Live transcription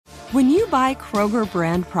When you buy Kroger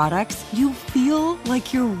brand products, you feel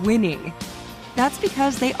like you're winning. That's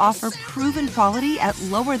because they offer proven quality at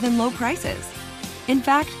lower than low prices. In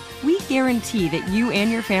fact, we guarantee that you and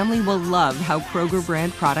your family will love how Kroger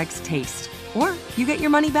brand products taste, or you get your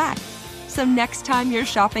money back. So next time you're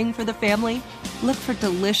shopping for the family, look for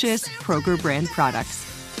delicious Kroger brand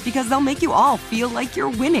products, because they'll make you all feel like you're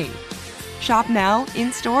winning. Shop now,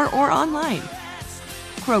 in-store, or online.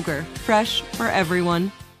 Kroger, fresh for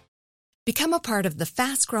everyone. Become a part of the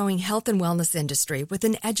fast-growing health and wellness industry with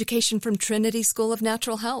an education from Trinity School of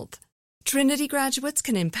Natural Health. Trinity graduates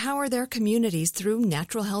can empower their communities through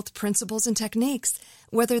natural health principles and techniques,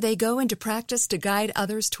 whether they go into practice to guide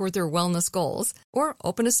others toward their wellness goals or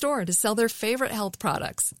open a store to sell their favorite health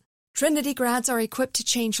products. Trinity grads are equipped to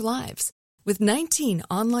change lives with 19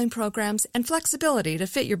 online programs and flexibility to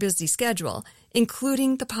fit your busy schedule,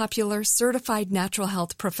 including the popular Certified Natural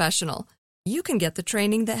Health Professional. You can get the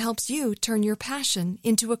training that helps you turn your passion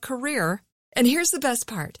into a career. And here's the best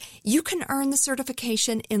part. You can earn the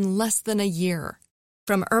certification in less than a year.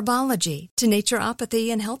 From herbology to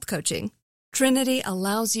naturopathy and health coaching, Trinity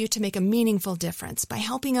allows you to make a meaningful difference by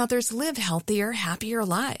helping others live healthier, happier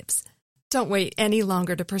lives. Don't wait any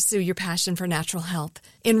longer to pursue your passion for natural health.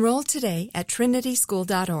 Enroll today at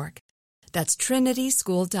trinityschool.org. That's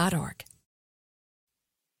trinityschool.org.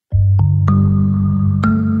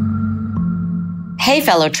 Hey,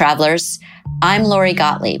 fellow travelers. I'm Lori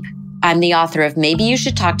Gottlieb. I'm the author of Maybe You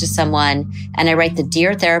Should Talk to Someone, and I write the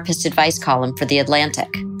Dear Therapist advice column for The Atlantic.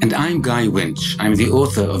 And I'm Guy Winch. I'm the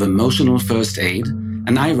author of Emotional First Aid,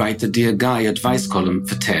 and I write the Dear Guy advice column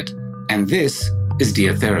for TED. And this is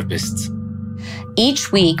Dear Therapists.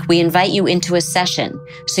 Each week, we invite you into a session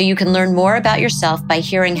so you can learn more about yourself by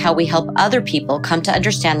hearing how we help other people come to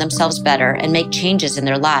understand themselves better and make changes in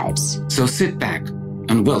their lives. So sit back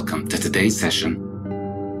and welcome to today's session.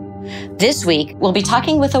 This week, we'll be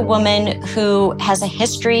talking with a woman who has a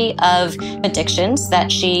history of addictions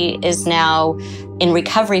that she is now in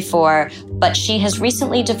recovery for, but she has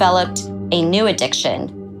recently developed a new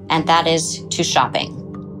addiction, and that is to shopping.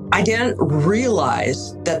 I didn't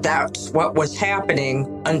realize that that's what was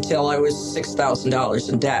happening until I was $6,000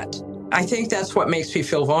 in debt. I think that's what makes me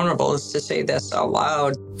feel vulnerable, is to say this out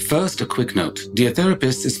loud. First, a quick note. Dear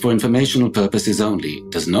Therapist is for informational purposes only,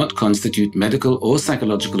 does not constitute medical or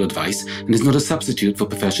psychological advice, and is not a substitute for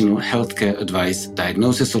professional healthcare advice,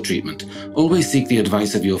 diagnosis, or treatment. Always seek the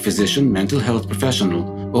advice of your physician, mental health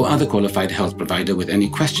professional, or other qualified health provider with any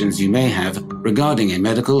questions you may have regarding a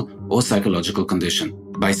medical or psychological condition.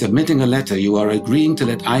 By submitting a letter, you are agreeing to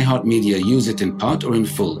let iHeartMedia use it in part or in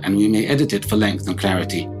full, and we may edit it for length and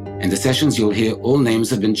clarity. In the sessions you'll hear, all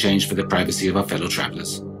names have been changed for the privacy of our fellow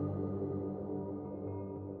travelers.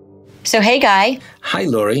 So, hey, Guy. Hi,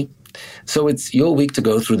 Lori. So it's your week to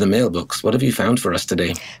go through the mailbox. What have you found for us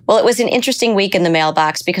today? Well, it was an interesting week in the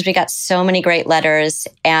mailbox because we got so many great letters,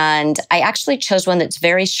 and I actually chose one that's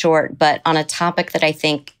very short, but on a topic that I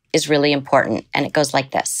think is really important, and it goes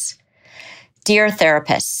like this. Dear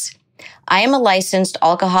Therapists, I am a licensed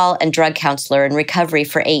alcohol and drug counselor in recovery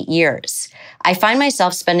for 8 years. I find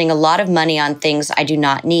myself spending a lot of money on things I do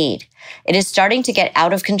not need. It is starting to get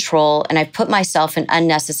out of control, and I've put myself in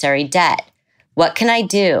unnecessary debt. What can I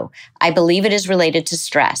do? I believe it is related to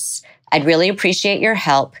stress. I'd really appreciate your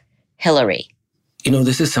help. Hillary. You know,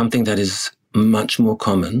 this is something that is much more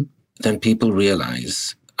common than people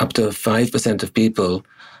realize. Up to 5% of people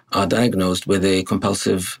are diagnosed with a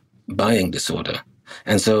compulsive buying disorder.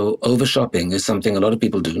 And so over-shopping is something a lot of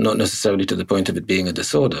people do, not necessarily to the point of it being a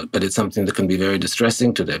disorder, but it's something that can be very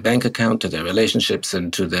distressing to their bank account, to their relationships,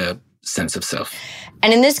 and to their sense of self.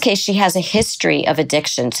 And in this case, she has a history of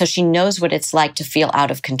addiction, so she knows what it's like to feel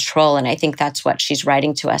out of control. And I think that's what she's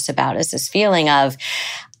writing to us about, is this feeling of,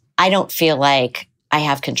 I don't feel like I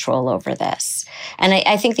have control over this. And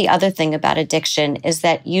I think the other thing about addiction is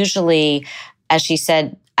that usually, as she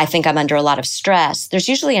said, I think I'm under a lot of stress. There's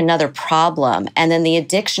usually another problem. And then the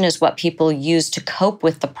addiction is what people use to cope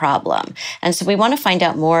with the problem. And so we want to find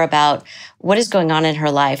out more about what is going on in her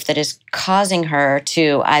life that is causing her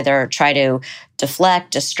to either try to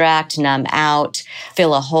deflect, distract, numb out,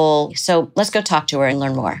 fill a hole. So let's go talk to her and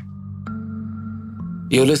learn more.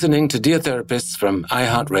 You're listening to Dear Therapists from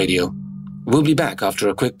iHeartRadio. We'll be back after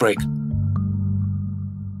a quick break.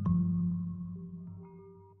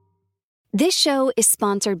 This show is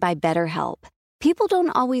sponsored by BetterHelp. People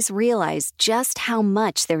don't always realize just how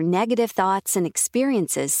much their negative thoughts and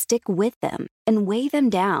experiences stick with them and weigh them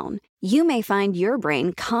down. You may find your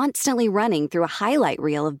brain constantly running through a highlight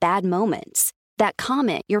reel of bad moments. That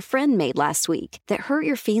comment your friend made last week that hurt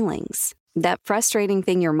your feelings. That frustrating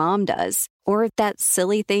thing your mom does. or that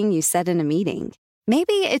silly thing you said in a meeting.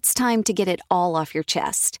 Maybe it's time to get it all off your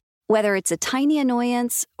chest. Whether it's a tiny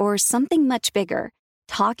annoyance or something much bigger,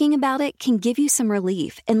 talking about it can give you some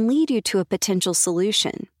relief and lead you to a potential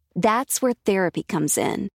solution. That's where therapy comes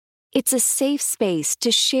in. It's a safe space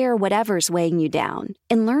to share whatever's weighing you down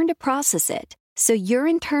and learn to process it so your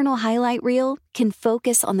internal highlight reel can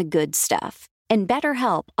focus on the good stuff. And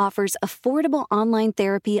BetterHelp offers affordable online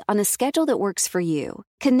therapy on a schedule that works for you.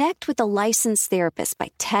 Connect with a licensed therapist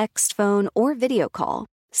by text, phone, or video call.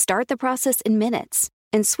 Start the process in minutes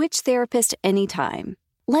and switch therapist anytime.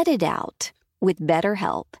 Let it out with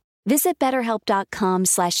BetterHelp. Visit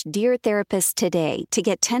BetterHelp.com/DearTherapist today to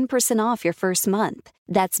get 10% off your first month.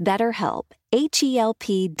 That's BetterHelp,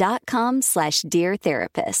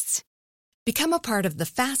 HELP.com/DearTherapists. Become a part of the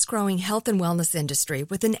fast-growing health and wellness industry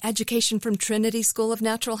with an education from Trinity School of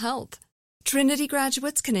Natural Health. Trinity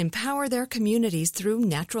graduates can empower their communities through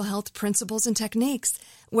natural health principles and techniques,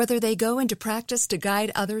 whether they go into practice to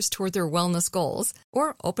guide others toward their wellness goals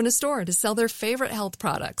or open a store to sell their favorite health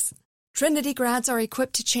products. Trinity grads are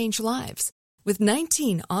equipped to change lives with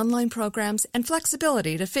 19 online programs and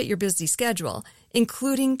flexibility to fit your busy schedule,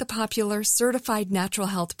 including the popular Certified Natural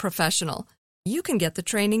Health Professional. You can get the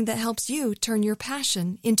training that helps you turn your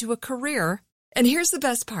passion into a career. And here's the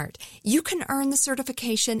best part. You can earn the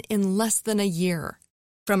certification in less than a year.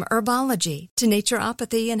 From herbology to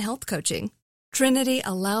naturopathy and health coaching, Trinity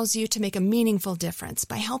allows you to make a meaningful difference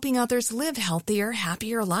by helping others live healthier,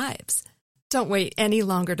 happier lives. Don't wait any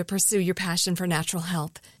longer to pursue your passion for natural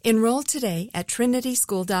health. Enroll today at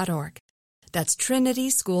trinityschool.org. That's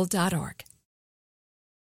trinityschool.org.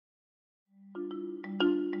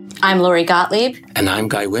 I'm Lori Gottlieb. And I'm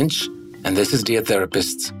Guy Winch, and this is Dear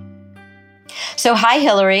Therapists. So, hi,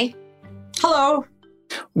 Hillary. Hello.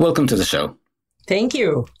 Welcome to the show. Thank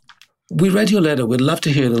you. We read your letter. We'd love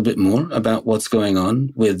to hear a little bit more about what's going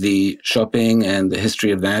on with the shopping and the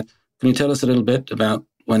history of that. Can you tell us a little bit about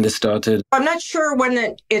when this started? I'm not sure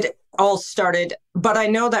when it all started, but I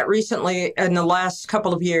know that recently, in the last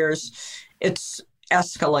couple of years, it's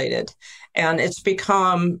escalated, and it's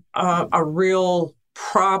become a real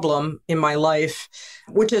problem in my life,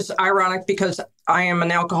 which is ironic because I am an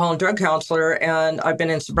alcohol and drug counselor and I've been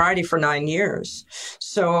in sobriety for 9 years.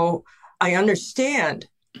 So I understand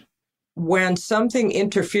when something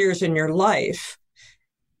interferes in your life,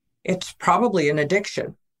 it's probably an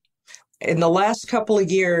addiction. In the last couple of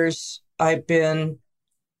years, I've been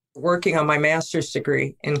working on my master's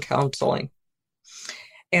degree in counseling.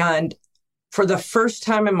 And for the first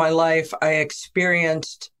time in my life, I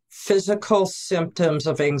experienced physical symptoms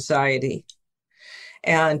of anxiety.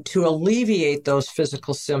 And to alleviate those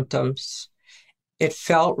physical symptoms, it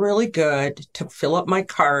felt really good to fill up my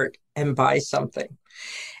cart and buy something.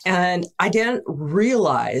 And I didn't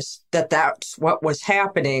realize that that's what was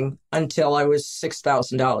happening until I was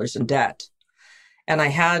 $6,000 in debt. And I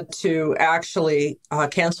had to actually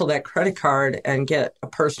cancel that credit card and get a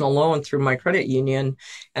personal loan through my credit union.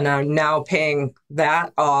 And I'm now paying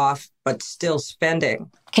that off, but still spending.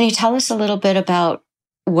 Can you tell us a little bit about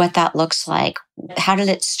what that looks like? How did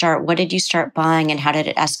it start? What did you start buying, and how did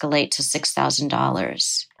it escalate to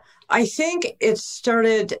 $6,000? I think it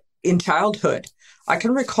started in childhood. I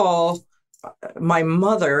can recall my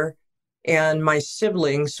mother and my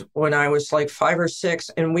siblings when I was like 5 or 6,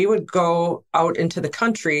 and we would go out into the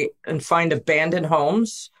country and find abandoned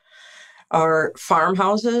homes or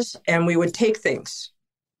farmhouses, and we would take things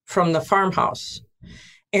from the farmhouse.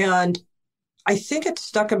 And I think it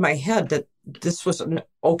stuck in my head that this was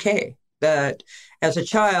okay, that as a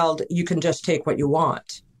child, you can just take what you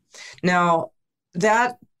want. Now,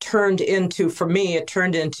 that turned into, for me, it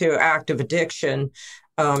turned into active addiction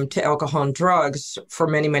to alcohol and drugs for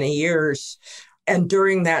many, many years. And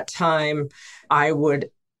during that time, I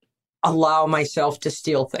would allow myself to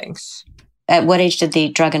steal things. At what age did the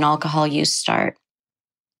drug and alcohol use start?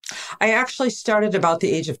 I actually started about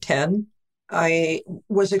the age of 10. I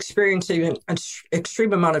was experiencing an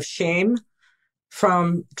extreme amount of shame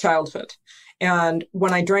from childhood. And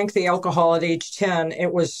when I drank the alcohol at age 10,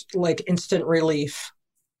 it was like instant relief.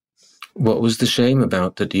 What was the shame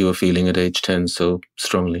about that you were feeling at age 10 so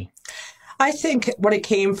strongly? I think what it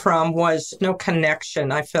came from was no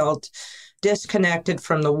connection. I felt disconnected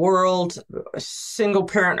from the world, a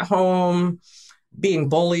single-parent home, being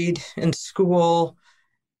bullied in school.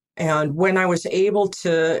 And when I was able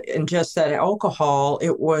to ingest that alcohol,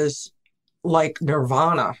 it was like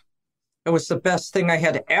nirvana. It was the best thing I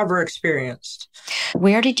had ever experienced.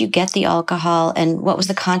 Where did you get the alcohol, and what was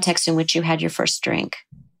the context in which you had your first drink?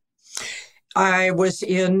 I was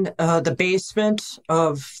in the basement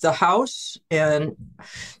of the house, and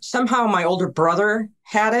somehow my older brother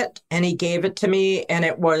had it, and he gave it to me, and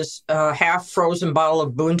it was a half-frozen bottle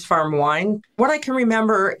of Boone's Farm wine. What I can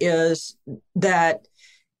remember is that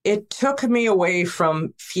it took me away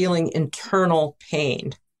from feeling internal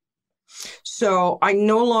pain. So I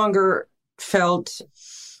no longer felt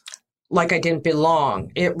like I didn't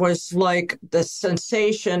belong. It was like the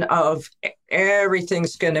sensation of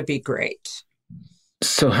everything's going to be great.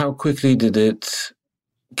 So how quickly did it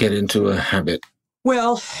get into a habit?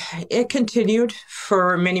 Well, it continued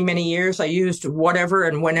for many, many years. I used whatever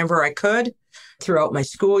and whenever I could throughout my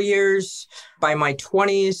school years. By my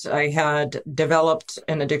 20s, I had developed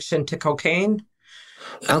an addiction to cocaine.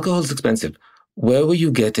 Alcohol is expensive. Where were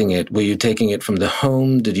you getting it? Were you taking it from the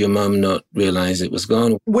home? Did your mom not realize it was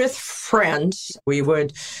gone? With friends, we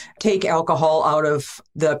would take alcohol out of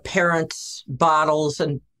the parents' bottles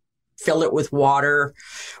and fill it with water.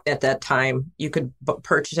 At that time, you could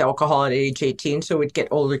purchase alcohol at age 18, so we'd get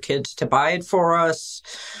older kids to buy it for us.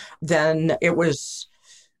 Then it was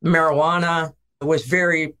marijuana. It was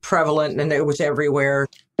very prevalent and it was everywhere.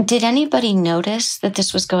 Did anybody notice that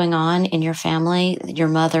this was going on in your family, your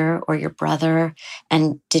mother or your brother?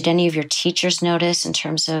 And did any of your teachers notice in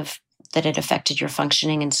terms of that it affected your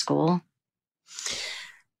functioning in school?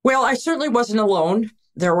 Well, I certainly wasn't alone.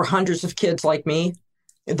 There were hundreds of kids like me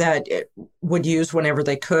that would use whenever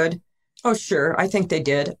they could. Oh, sure. I think they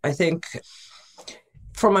did. I think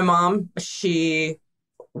for my mom, she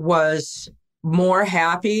was more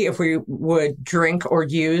happy if we would drink or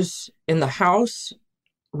use in the house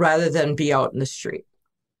rather than be out in the street.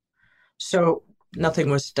 So nothing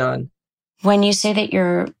was done. When you say that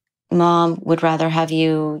your mom would rather have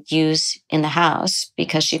you use in the house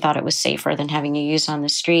because she thought it was safer than having you use on the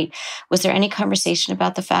street, was there any conversation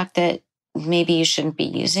about the fact that maybe you shouldn't be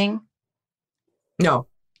using? No.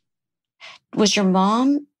 Was your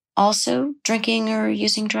mom also drinking or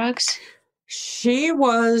using drugs? She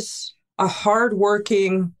was a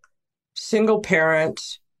hardworking single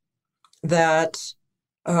parent that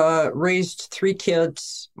raised 3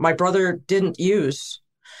 kids. My brother didn't use.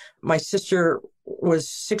 My sister was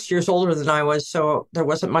 6 years older than I was, so there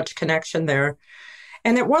wasn't much connection there.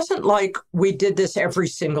 And it wasn't like we did this every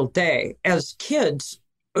single day. As kids,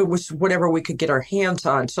 it was whatever we could get our hands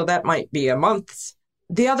on. So that might be a month.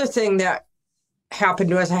 The other thing that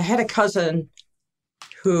happened was I had a cousin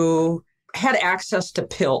who had access to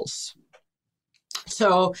pills.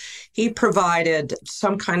 So he provided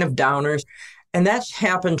some kind of downers. And that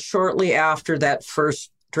happened shortly after that first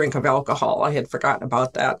drink of alcohol. I had forgotten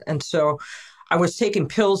about that. And so I was taking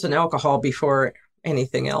pills and alcohol before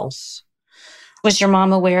anything else. Was your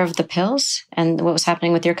mom aware of the pills and what was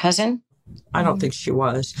happening with your cousin? I don't think she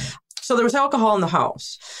was. So there was alcohol in the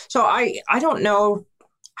house. So I don't know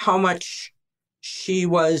how much she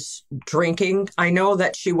was drinking. I know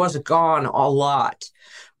that she was gone a lot,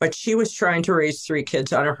 but she was trying to raise 3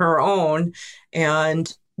 kids on her own.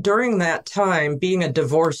 And during that time, being a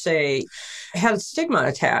divorcee had a stigma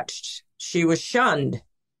attached. She was shunned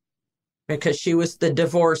because she was the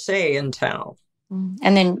divorcee in town.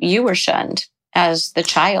 And then you were shunned as the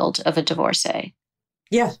child of a divorcee.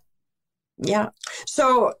 Yeah. Yeah.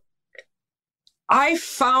 So I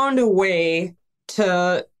found a way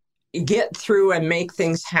to get through and make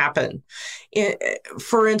things happen.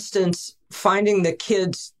 For instance, finding the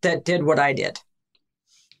kids that did what I did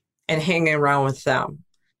and hanging around with them.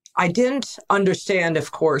 I didn't understand,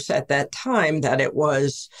 of course, at that time that it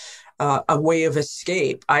was a way of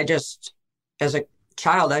escape. As a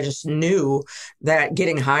child, I just knew that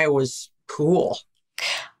getting high was cool.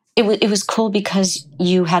 It was cool because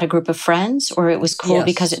you had a group of friends, or it was cool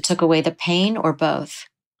because it took away the pain, or both?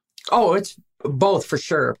 Oh, it's both for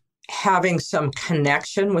sure. Having some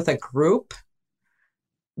connection with a group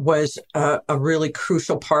was a really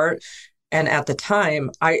crucial part. And at the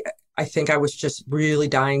time, I think I was just really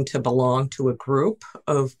dying to belong to a group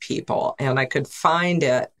of people, and I could find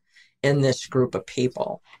it in this group of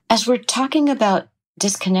people. As we're talking about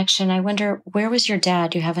disconnection, I wonder, where was your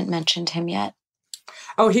dad? You haven't mentioned him yet.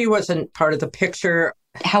 Oh, he wasn't part of the picture.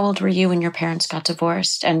 How old were you when your parents got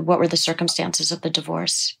divorced, and what were the circumstances of the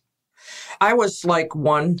divorce? I was like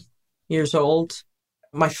 1 year old.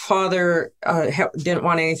 My father didn't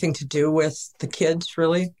want anything to do with the kids,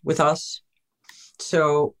 really, with us.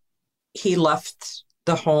 So he left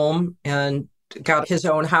the home and got his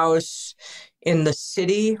own house in the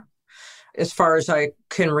city. As far as I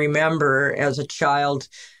can remember as a child,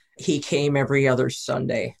 he came every other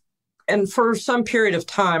Sunday. And for some period of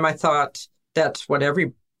time, I thought that's what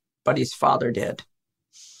everybody's father did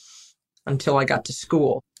until I got to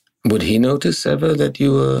school. Would he notice ever that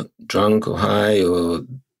you were drunk or high, or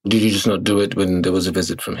did you just not do it when there was a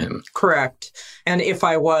visit from him? Correct. And if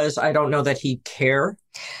I was, I don't know that he'd care.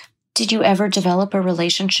 Did you ever develop a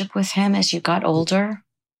relationship with him as you got older?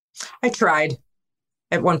 I tried.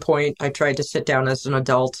 At one point, I tried to sit down as an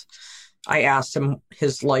adult. I asked him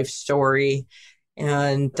his life story,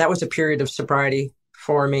 and that was a period of sobriety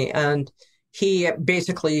for me. And he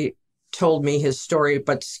basically told me his story,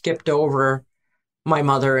 but skipped over my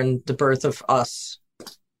mother and the birth of us.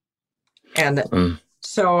 And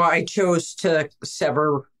so I chose to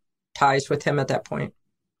sever ties with him at that point.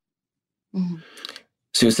 Mm-hmm.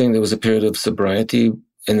 So you're saying there was a period of sobriety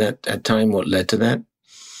in that time. What led to that?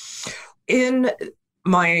 In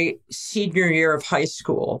my senior year of high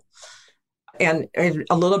school, and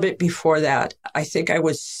a little bit before that, I think I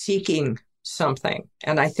was seeking something.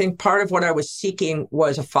 And I think part of what I was seeking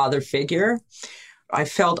was a father figure. I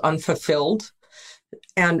felt unfulfilled.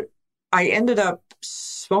 And I ended up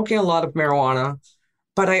smoking a lot of marijuana,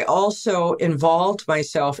 but I also involved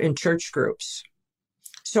myself in church groups.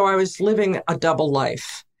 So I was living a double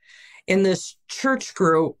life. In this church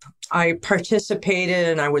group, I participated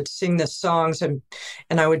and I would sing the songs and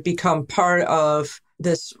I would become part of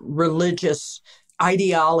this religious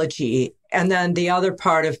ideology. And then the other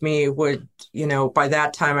part of me would, by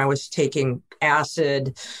that time I was taking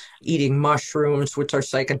acid, eating mushrooms, which are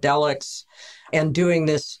psychedelics, and doing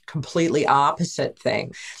this completely opposite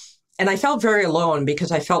thing. And I felt very alone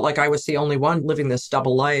because I felt like I was the only one living this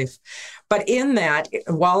double life. But in that,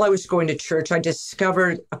 while I was going to church, I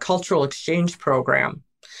discovered a cultural exchange program.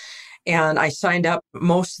 And I signed up.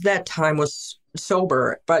 Most of that time was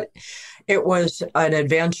sober, but it was an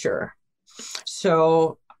adventure.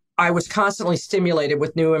 So I was constantly stimulated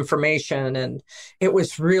with new information, and it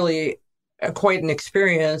was really quite an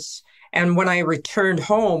experience. And when I returned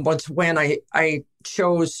home was when I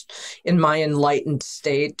chose, in my enlightened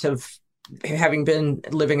state of having been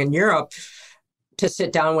living in Europe, to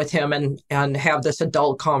sit down with him and have this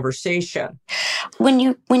adult conversation. When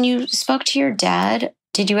you spoke to your dad,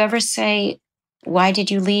 did you ever say, why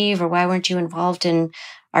did you leave, or why weren't you involved in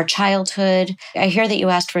our childhood? I hear that you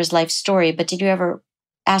asked for his life story, but did you ever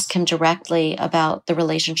ask him directly about the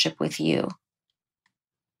relationship with you?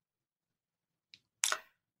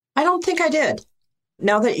 I don't think I did.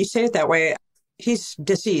 Now that you say it that way, he's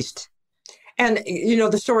deceased. And,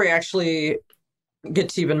 the story actually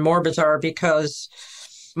gets even more bizarre because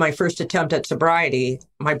my first attempt at sobriety,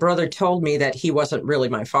 my brother told me that he wasn't really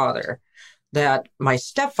my father, that my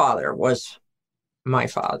stepfather was my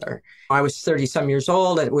father. I was 30-some years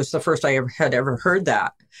old, and it was the first I had ever heard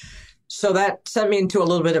that. So that sent me into a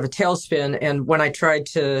little bit of a tailspin. And when I tried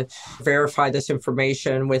to verify this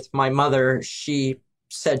information with my mother, she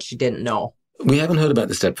said she didn't know. We haven't heard about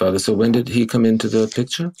the stepfather. So when did he come into the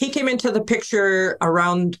picture? He came into the picture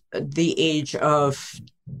around the age of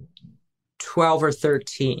 12 or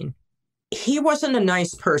 13. He wasn't a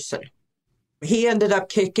nice person. He ended up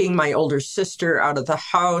kicking my older sister out of the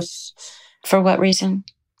house. For what reason?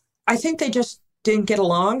 I think they just didn't get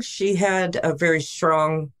along. She had a very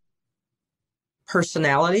strong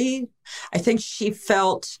personality. I think she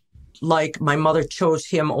felt like my mother chose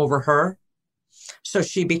him over her. So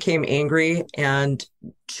she became angry and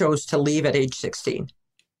chose to leave at age 16.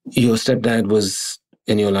 Your stepdad was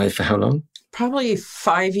in your life for how long? Probably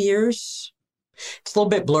 5 years. It's a little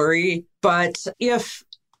bit blurry, but if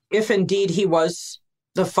indeed he was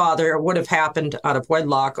the father, it would have happened out of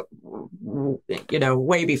wedlock,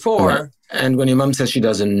 way before. Right. And when your mom says she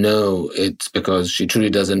doesn't know, it's because she truly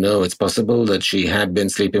doesn't know. It's possible that she had been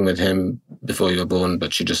sleeping with him before you were born,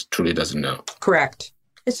 but she just truly doesn't know. Correct.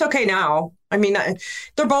 It's okay now. I mean,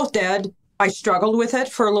 they're both dead. I struggled with it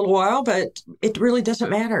for a little while, but it really doesn't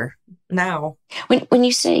matter now. When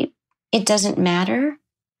you say it doesn't matter,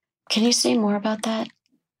 can you say more about that?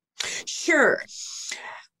 Sure.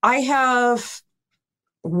 I have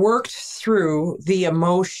worked through the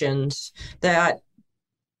emotions that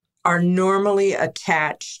are normally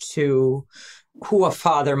attached to who a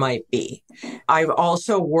father might be. I've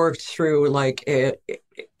also worked through, like,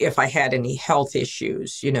 if I had any health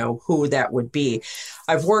issues, who that would be.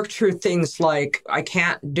 I've worked through things like I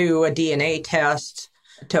can't do a DNA test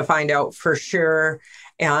to find out for sure.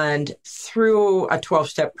 And through a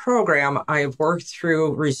 12-step program, I've worked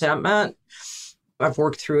through resentment. I've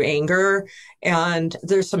worked through anger, and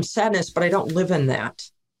there's some sadness, but I don't live in that.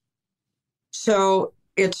 So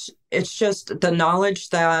it's just the knowledge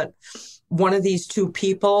that one of these two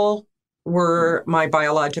people were my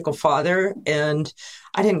biological father, and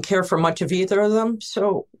I didn't care for much of either of them.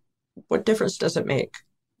 So what difference does it make?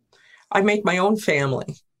 I make my own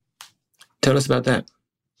family. Tell us about that.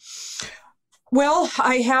 Well,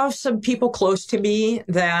 I have some people close to me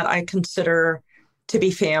that I consider to be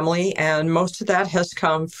family, and most of that has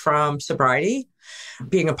come from sobriety,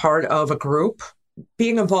 being a part of a group,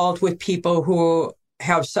 being involved with people who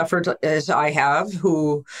have suffered as I have,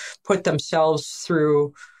 who put themselves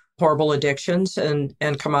through horrible addictions and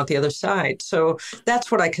come out the other side. So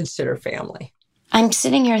that's what I consider family. I'm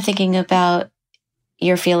sitting here thinking about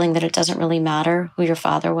your feeling that it doesn't really matter who your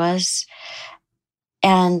father was.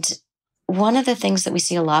 And one of the things that we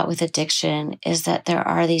see a lot with addiction is that there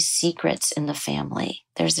are these secrets in the family.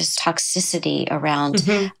 There's this toxicity around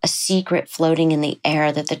a secret floating in the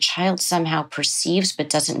air that the child somehow perceives but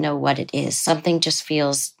doesn't know what it is. Something just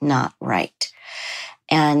feels not right.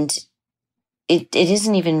 And it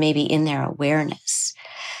isn't even maybe in their awareness.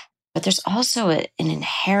 But there's also an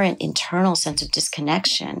inherent internal sense of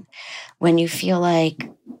disconnection when you feel like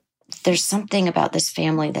there's something about this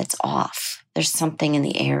family that's off. There's something in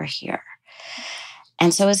the air here.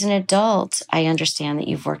 And so as an adult, I understand that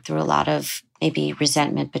you've worked through a lot of maybe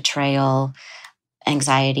resentment, betrayal,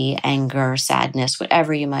 anxiety, anger, sadness,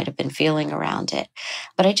 whatever you might have been feeling around it.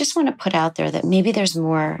 But I just want to put out there that maybe there's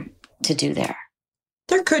more to do there.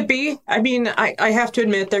 There could be. I mean, I have to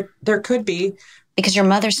admit there could be. Because your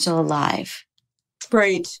mother's still alive.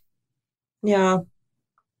 Right. Yeah.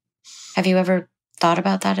 Have you ever thought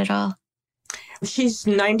about that at all? She's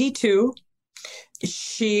 92.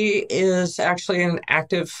 She is actually an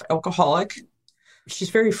active alcoholic. She's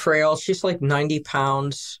very frail. She's like 90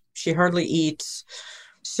 pounds. She hardly eats.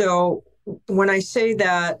 So when I say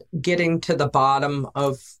that, getting to the bottom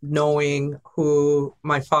of knowing who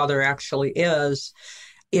my father actually is,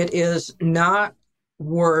 it is not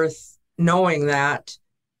worth knowing that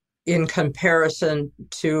in comparison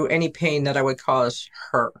to any pain that I would cause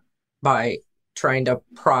her by trying to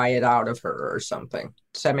pry it out of her or something.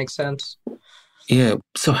 Does that make sense? Yeah.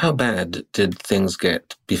 So how bad did things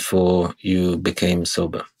get before you became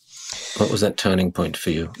sober? What was that turning point for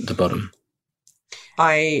you, the bottom?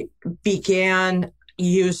 I began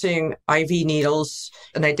using IV needles,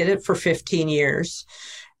 and I did it for 15 years.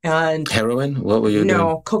 And heroin? What were you doing?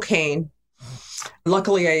 No, cocaine.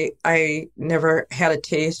 Luckily, I never had a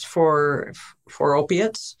taste for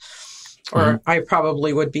opiates, or I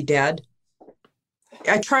probably would be dead.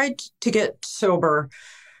 I tried to get sober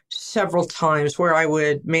several times where I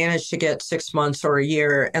would manage to get 6 months or a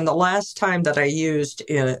year. And the last time that I used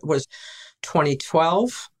it was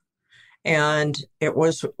 2012. And it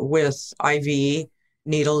was with IV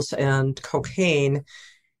needles and cocaine.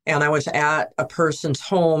 And I was at a person's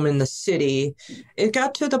home in the city. It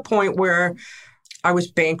got to the point where I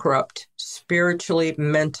was bankrupt spiritually,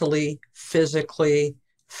 mentally, physically,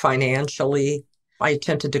 financially. I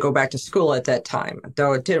attempted to go back to school at that time,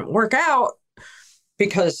 though it didn't work out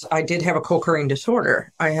because I did have a co-occurring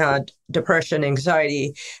disorder. I had depression,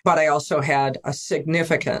 anxiety, but I also had a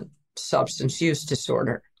significant substance use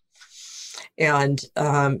disorder. And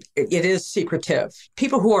it is secretive.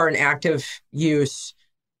 People who are in active use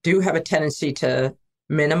do have a tendency to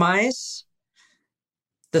minimize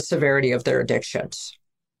the severity of their addictions.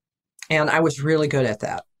 And I was really good at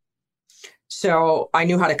that. So I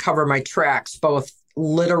knew how to cover my tracks, both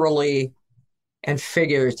literally and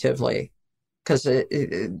figuratively, because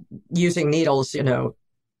using needles,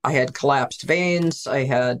 I had collapsed veins. I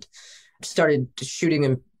had started shooting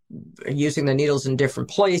and using the needles in different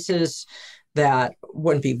places that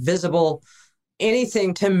wouldn't be visible.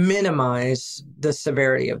 Anything to minimize the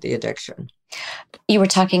severity of the addiction. You were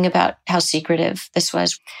talking about how secretive this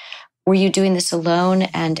was. Were you doing this alone?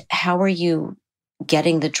 And how were you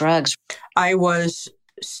getting the drugs? I was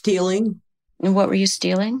stealing. And what were you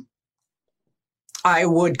stealing? I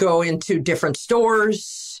would go into different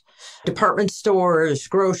stores, department stores,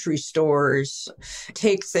 grocery stores,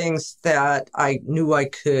 take things that I knew I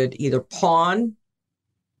could either pawn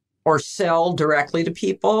or sell directly to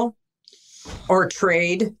people or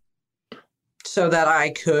trade so that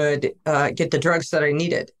I could get the drugs that I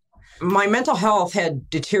needed. My mental health had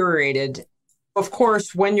deteriorated. Of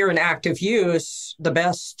course, when you're in active use, the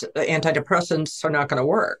best antidepressants are not going to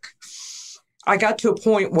work. I got to a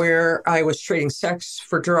point where I was trading sex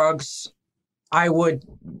for drugs. I would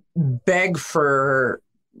beg for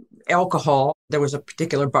alcohol. There was a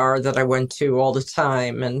particular bar that I went to all the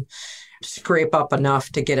time and scrape up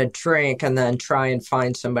enough to get a drink and then try and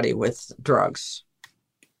find somebody with drugs.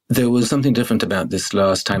 There was something different about this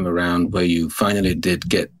last time around where you finally did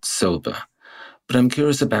get sober. But I'm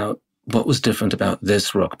curious about what was different about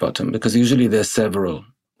this rock bottom, because usually there's several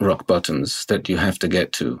rock bottoms that you have to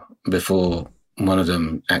get to before one of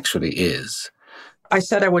them actually is. I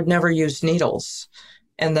said I would never use needles,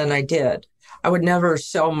 and then I did. I would never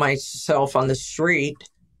sell myself on the street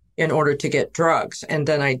in order to get drugs. And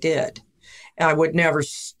then I did. And I would never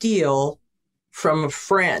steal from a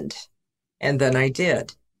friend. And then I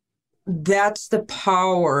did. That's the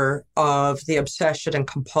power of the obsession and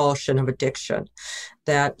compulsion of addiction,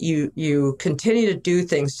 that you continue to do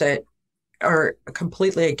things that are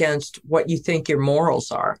completely against what you think your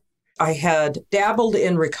morals are. I had dabbled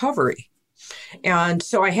in recovery. And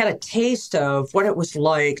so I had a taste of what it was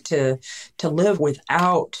like to live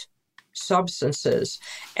without substances.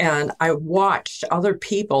 And I watched other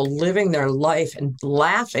people living their life and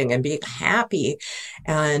laughing and being happy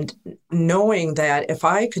and knowing that if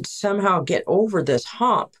I could somehow get over this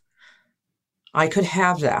hump, I could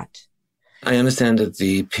have that. I understand that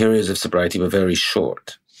the periods of sobriety were very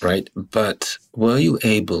short, right? But were you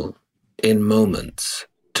able, in moments,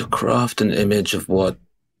 to craft an image of what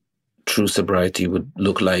true sobriety would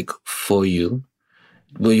look like for you?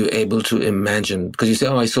 Were you able to imagine, because you say,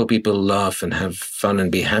 I saw people laugh and have fun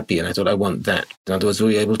and be happy, and I thought, I want that. In other words,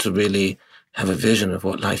 were you able to really have a vision of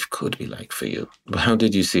what life could be like for you? How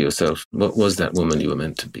did you see yourself? What was that woman you were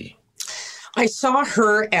meant to be? I saw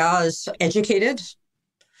her as educated,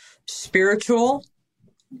 spiritual,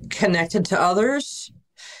 connected to others,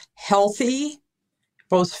 healthy,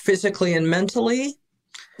 both physically and mentally,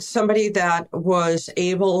 somebody that was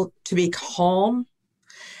able to be calm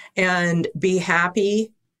and be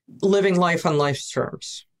happy, living life on life's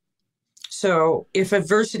terms. So if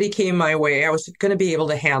adversity came my way, I was going to be able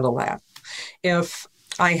to handle that. If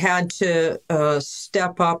I had to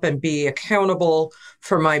step up and be accountable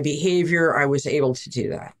for my behavior, I was able to do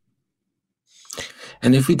that.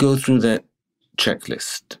 And if we go through that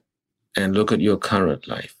checklist and look at your current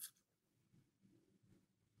life,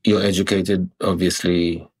 you're educated,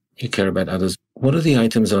 obviously, you care about others. What are the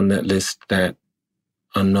items on that list that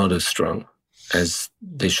are not as strong as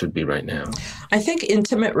they should be right now? I think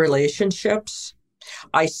intimate relationships.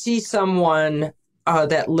 I see someone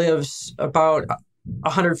that lives about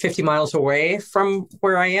 150 miles away from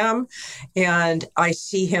where I am, and I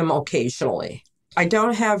see him occasionally. I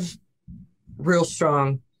don't have real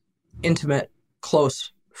strong, intimate,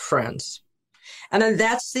 close friends. And then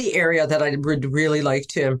that's the area that I would really like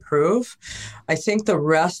to improve. I think the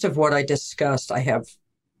rest of what I discussed, I have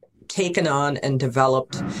taken on and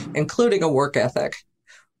developed, including a work ethic,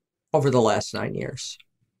 over the last 9 years.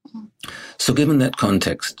 So given that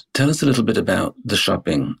context, tell us a little bit about the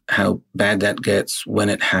shopping, how bad that gets, when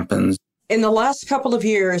it happens. In the last couple of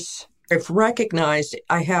years, I've recognized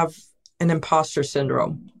I have an imposter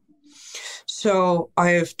syndrome. So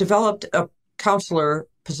I've developed a counselor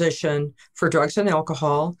position for drugs and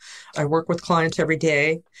alcohol. I work with clients every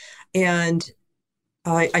day. And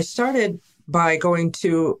I started by going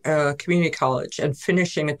to a community college and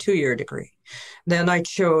finishing a 2-year degree. Then I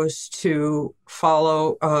chose to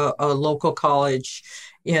follow a local college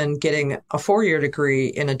in getting a 4-year degree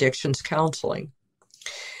in addictions counseling.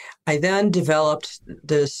 I then developed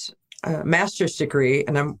this master's degree,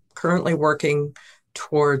 and I'm currently working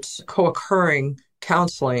towards co-occurring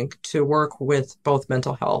counseling to work with both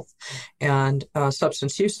mental health and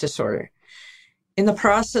substance use disorder. In the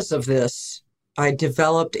process of this, I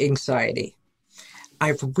developed anxiety.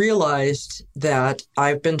 I've realized that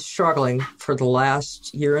I've been struggling for the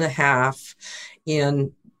last year and a half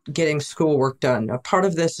in getting schoolwork done. A part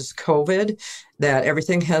of this is COVID, that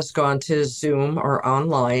everything has gone to Zoom or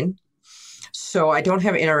online. So I don't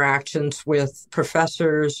have interactions with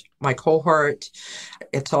professors, my cohort.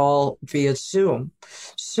 It's all via Zoom.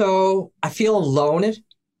 So I feel alone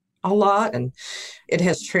a lot, and it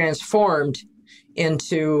has transformed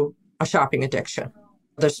into a shopping addiction.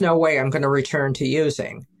 There's no way I'm going to return to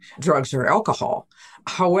using drugs or alcohol.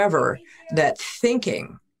 However, that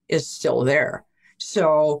thinking is still there.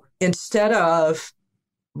 So instead of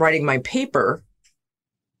writing my paper,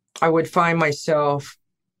 I would find myself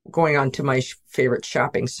going onto my favorite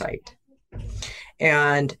shopping site.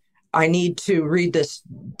 And I need to read this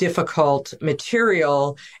difficult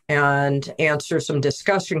material and answer some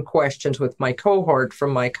discussion questions with my cohort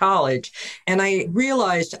from my college. And I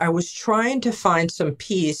realized I was trying to find some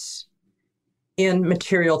peace in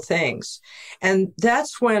material things. And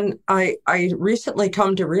that's when I recently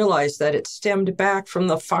come to realize that it stemmed back from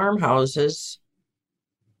the farmhouses,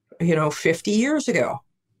 50 years ago.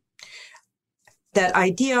 That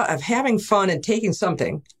idea of having fun and taking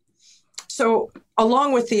something. So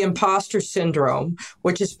along with the imposter syndrome,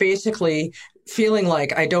 which is basically feeling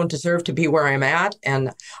like I don't deserve to be where I'm at,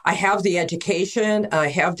 and I have the education, I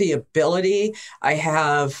have the ability, I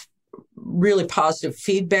have really positive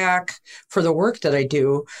feedback for the work that I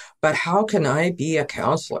do, but how can I be a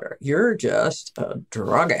counselor? You're just a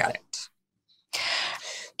drug addict.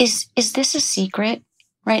 Is this a secret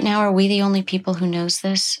right now? Are we the only people who knows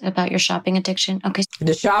this about your shopping addiction? Okay.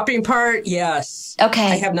 The shopping part, yes.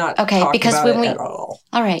 Okay. I have not talked about it at all.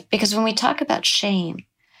 All right. Because when we talk about shame,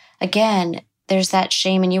 again, there's that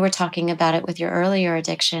shame, and you were talking about it with your earlier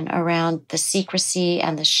addiction around the secrecy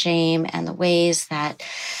and the shame and the ways that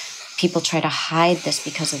people try to hide this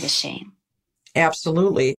because of the shame.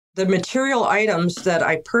 Absolutely. The material items that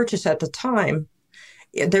I purchased at the time,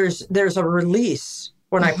 there's a release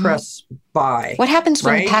when I press buy. What happens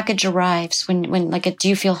when the package arrives? When do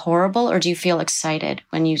you feel horrible or do you feel excited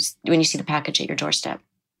when you see the package at your doorstep?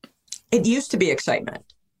 It used to be excitement.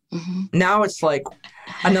 Now it's like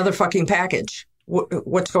another fucking package.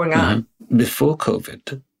 What's going on? Before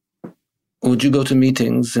COVID, would you go to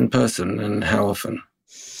meetings in person, and how often?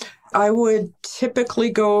 I would typically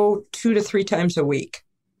go 2 to 3 times a week.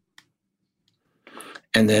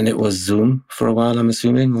 And then it was Zoom for a while, I'm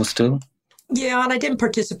assuming, or still? Yeah, and I didn't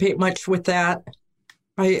participate much with that.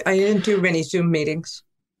 I didn't do many Zoom meetings.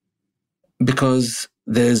 Because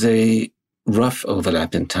there's a rough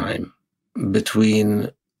overlap in time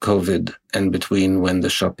between COVID and between when the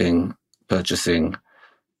shopping, purchasing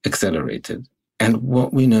accelerated. And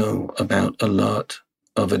what we know about a lot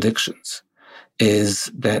of addictions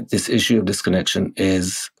is that this issue of disconnection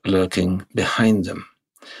is lurking behind them.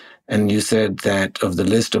 And you said that of the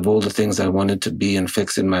list of all the things I wanted to be and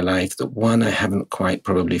fix in my life, the one I haven't quite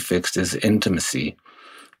probably fixed is intimacy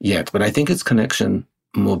yet. But I think it's connection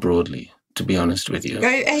more broadly, to be honest with you.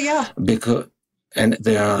 Yeah. And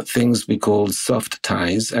there are things we call soft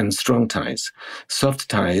ties and strong ties. Soft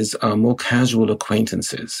ties are more casual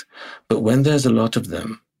acquaintances. But when there's a lot of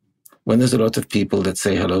them, when there's a lot of people that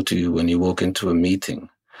say hello to you when you walk into a meeting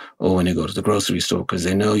or when you go to the grocery store because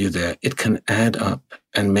they know you're there, it can add up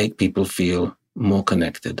and make people feel more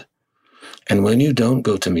connected. And when you don't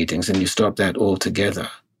go to meetings and you stop that altogether,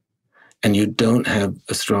 and you don't have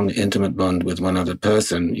a strong, intimate bond with one other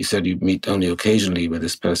person, you said you meet only occasionally with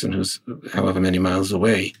this person who's however many miles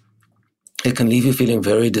away, it can leave you feeling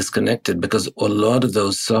very disconnected because a lot of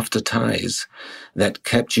those softer ties that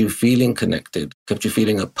kept you feeling connected, kept you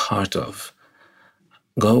feeling a part of,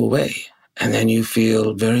 go away. And then you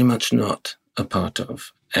feel very much not a part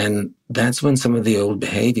of. And that's when some of the old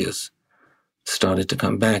behaviors started to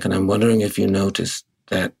come back. And I'm wondering if you noticed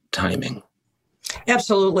that timing.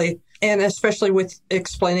 Absolutely. And especially with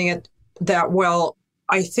explaining it that well,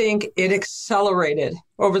 I think it accelerated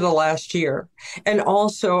over the last year. And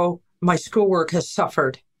also, my schoolwork has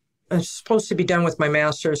suffered. I'm supposed to be done with my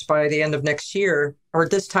master's by the end of next year, or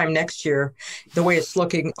this time next year. The way it's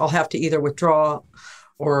looking, I'll have to either withdraw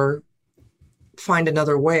or find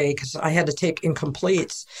another way because I had to take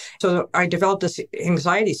incompletes. So I developed this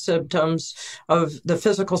anxiety symptoms of the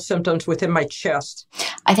physical symptoms within my chest.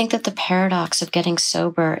 I think that the paradox of getting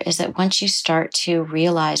sober is that once you start to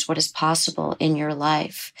realize what is possible in your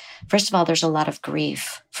life, first of all, there's a lot of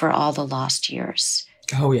grief for all the lost years.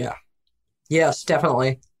 Oh, yeah. Yes,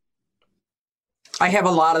 definitely. I have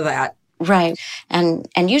a lot of that. Right. And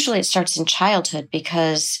usually it starts in childhood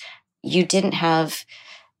because you didn't have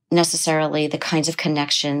necessarily the kinds of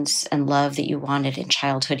connections and love that you wanted in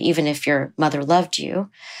childhood. Even if your mother loved you,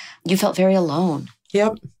 you felt very alone.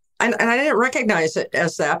 Yep. And I didn't recognize it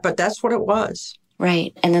as that, but that's what it was.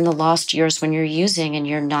 Right. And then the lost years when you're using and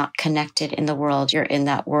you're not connected in the world, you're in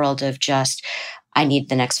that world of just, I need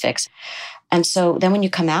the next fix. And so then when you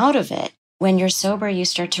come out of it, when you're sober, you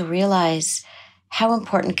start to realize how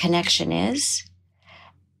important connection is.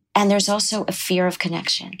 And there's also a fear of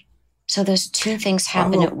connection. So those two things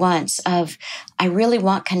happen at once of, I really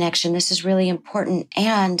want connection. This is really important.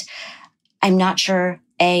 And I'm not sure,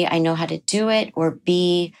 A, I know how to do it, or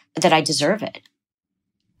B, that I deserve it.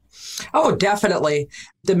 Oh, definitely.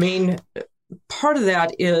 The main part of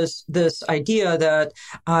that is this idea that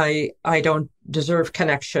I don't deserve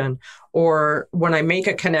connection, or when I make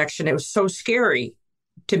a connection, it was so scary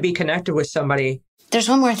to be connected with somebody. There's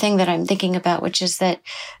one more thing that I'm thinking about, which is that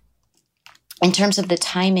in terms of the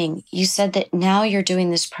timing, you said that now you're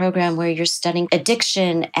doing this program where you're studying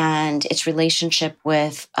addiction and its relationship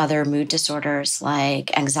with other mood disorders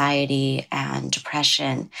like anxiety and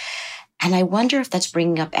depression. And I wonder if that's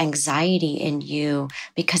bringing up anxiety in you,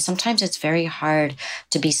 because sometimes it's very hard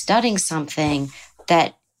to be studying something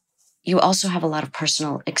that you also have a lot of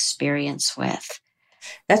personal experience with.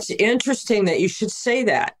 That's interesting that you should say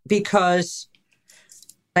that, because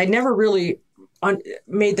I never really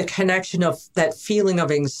made the connection of that feeling of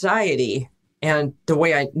anxiety, and the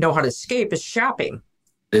way I know how to escape is shopping.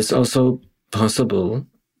 It's also possible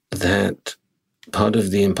that part of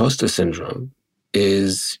the imposter syndrome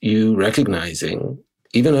is you recognizing,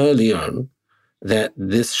 even early on, that you don't deserve that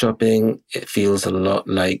this shopping, it feels a lot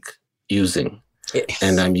like using. Yes.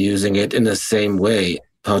 And I'm using it in the same way.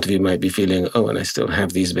 Part of you might be feeling, oh, and I still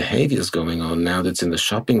have these behaviors going on now that's in the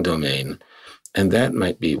shopping domain. And that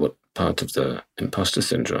might be what part of the imposter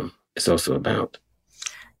syndrome is also about.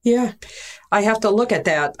 Yeah, I have to look at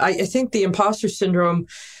that. I think the imposter syndrome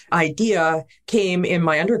idea came in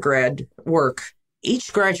my undergrad work.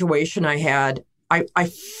 Each graduation I had, I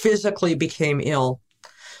physically became ill.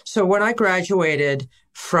 So when I graduated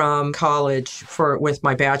from college with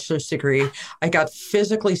my bachelor's degree, I got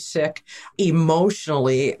physically sick.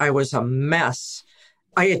 Emotionally, I was a mess.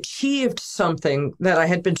 I achieved something that I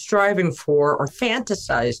had been striving for or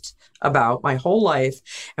fantasized about my whole life.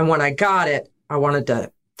 And when I got it, I wanted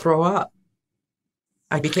to throw up.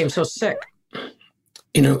 I became so sick.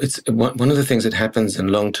 You know, it's one of the things that happens in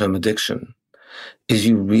long-term addiction is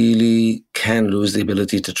you really can lose the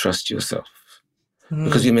ability to trust yourself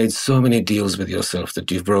because you made so many deals with yourself that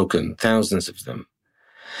you've broken, thousands of them.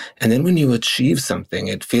 And then when you achieve something,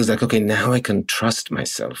 it feels like, okay, now I can trust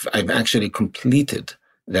myself. I've actually completed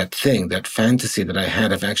that thing, that fantasy that I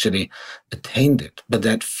had. I've actually attained it. But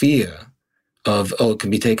that fear of, oh, it can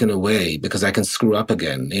be taken away because I can screw up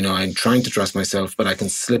again. You know, I'm trying to trust myself, but I can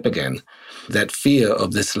slip again. That fear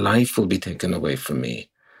of this life will be taken away from me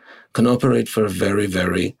can operate for a very,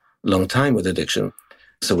 very long time with addiction.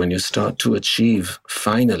 So when you start to achieve,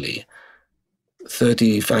 finally,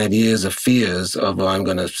 35 years of fears of, oh, I'm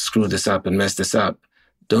going to screw this up and mess this up,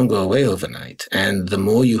 don't go away overnight. And the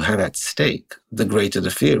more you have at stake, the greater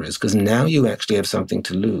the fear is, because now you actually have something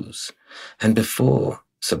to lose. And before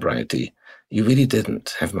sobriety, you really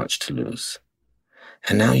didn't have much to lose.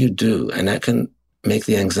 And now you do. And that can make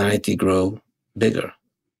the anxiety grow bigger.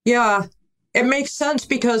 Yeah, it makes sense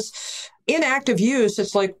because in active use,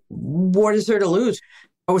 it's like, what is there to lose?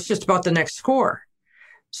 Oh, it's just about the next score.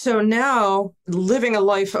 So now living a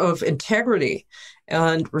life of integrity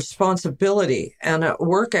and responsibility and a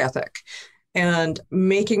work ethic and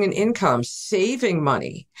making an income, saving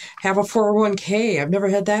money, have a 401k. I've never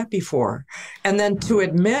had that before. And then to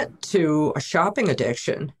admit to a shopping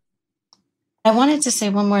addiction. I wanted to say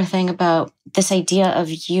one more thing about this idea of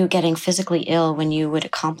you getting physically ill when you would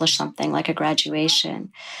accomplish something like a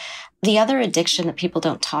graduation. The other addiction that people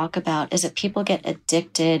don't talk about is that people get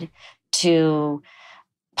addicted to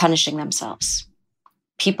punishing themselves.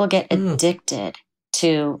 People get addicted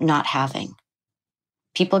to not having.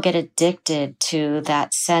 People get addicted to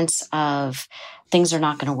that sense of things are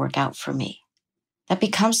not going to work out for me. That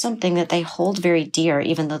becomes something that they hold very dear,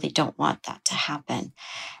 even though they don't want that to happen.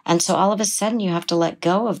 And so all of a sudden you have to let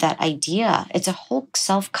go of that idea. It's a whole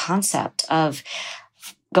self-concept of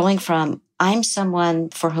going from I'm someone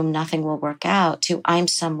for whom nothing will work out to I'm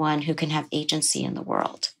someone who can have agency in the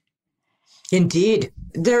world. Indeed.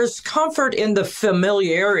 There's comfort in the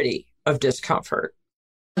familiarity of discomfort.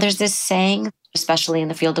 There's this saying, especially in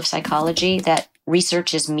the field of psychology, that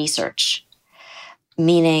research is me-search,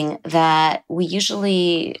 meaning that we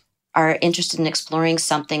usually are interested in exploring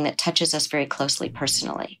something that touches us very closely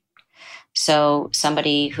personally. So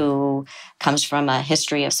somebody who comes from a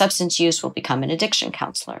history of substance use will become an addiction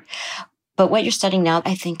counselor. But what you're studying now,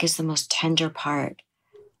 I think, is the most tender part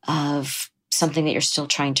of something that you're still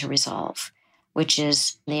trying to resolve, which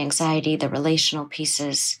is the anxiety, the relational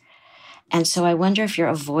pieces. And so I wonder if you're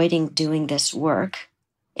avoiding doing this work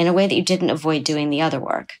in a way that you didn't avoid doing the other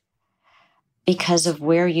work because of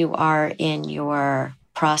where you are in your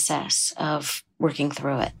process of working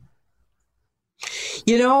through it.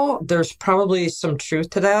 You know, there's probably some truth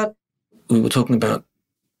to that. We were talking about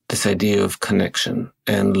this idea of connection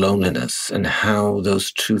and loneliness and how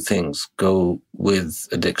those two things go with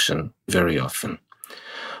addiction very often.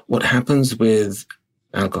 What happens with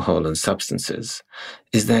alcohol and substances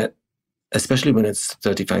is that, especially when it's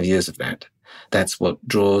 35 years of that, that's what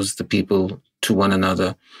draws the people to one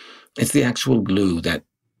another. It's the actual glue that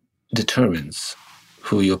determines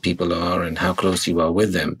who your people are and how close you are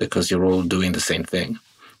with them because you're all doing the same thing,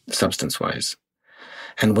 substance-wise.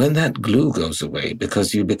 And when that glue goes away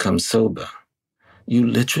because you become sober, you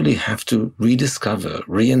literally have to rediscover,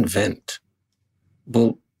 reinvent.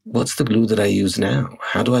 Well, what's the glue that I use now?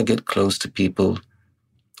 How do I get close to people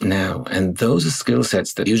now? And those are skill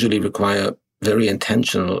sets that usually require very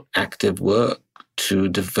intentional, active work to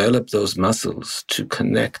develop those muscles, to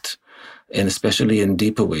connect, and especially in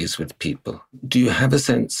deeper ways with people. Do you have a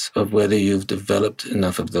sense of whether you've developed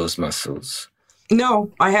enough of those muscles?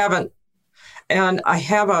 No, I haven't. And I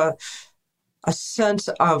have a sense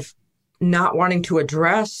of not wanting to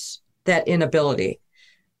address that inability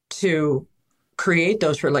to create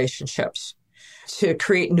those relationships, to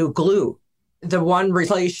create new glue The one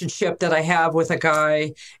relationship that I have with a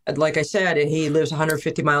guy, like I said, he lives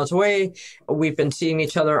 150 miles away. We've been seeing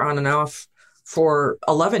each other on and off for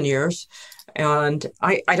 11 years. And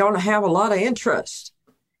I don't have a lot of interest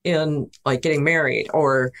in like getting married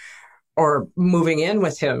or moving in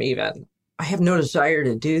with him even. I have no desire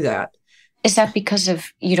to do that. Is that because of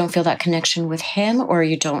you don't feel that connection with him, or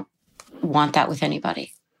you don't want that with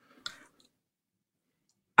anybody?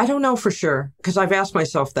 I don't know for sure, because I've asked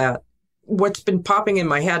myself that. What's been popping in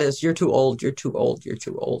my head is, you're too old, you're too old, you're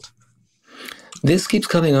too old. This keeps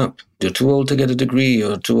coming up. You're too old to get a degree.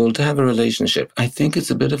 You're too old to have a relationship. I think it's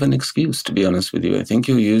a bit of an excuse, to be honest with you. I think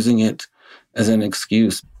you're using it as an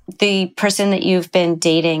excuse. The person that you've been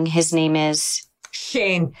dating, his name is?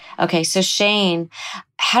 Shane. Okay, so Shane,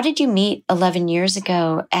 how did you meet 11 years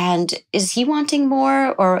ago? And is he wanting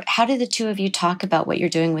more? Or how did the two of you talk about what you're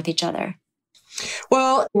doing with each other?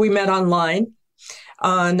 Well, we met online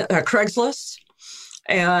on Craigslist,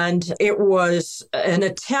 and it was an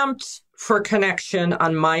attempt for connection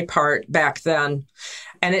on my part back then.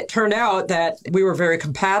 And it turned out that we were very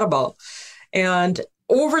compatible. And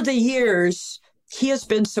over the years, he has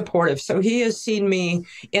been supportive. So he has seen me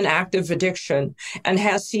in active addiction and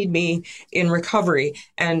has seen me in recovery.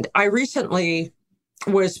 And I recently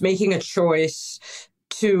was making a choice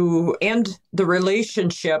to end the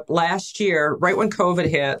relationship last year, right when COVID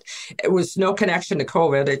hit. It was no connection to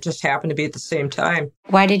COVID. It just happened to be at the same time.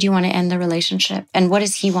 Why did you want to end the relationship? And what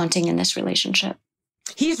is he wanting in this relationship?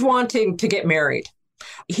 He's wanting to get married.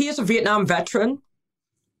 He is a Vietnam veteran.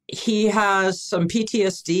 He has some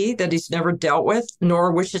PTSD that he's never dealt with,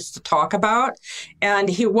 nor wishes to talk about. And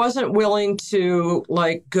he wasn't willing to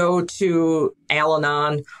go to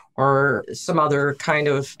Al-Anon or some other kind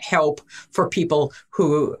of help for people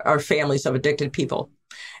who are families of addicted people.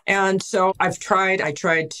 And so I tried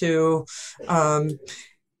to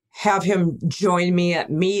have him join me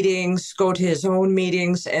at meetings, go to his own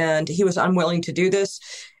meetings, and he was unwilling to do this.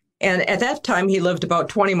 And at that time, he lived about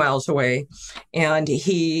 20 miles away. And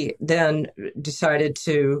he then decided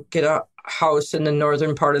to get a house in the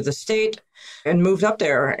northern part of the state and moved up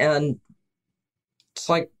there. And it's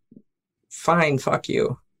like, fine, fuck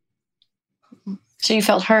you. So you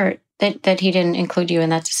felt hurt that he didn't include you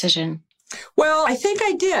in that decision? Well, I think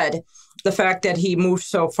I did. The fact that he moved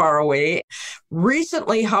so far away.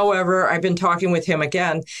 Recently, however, I've been talking with him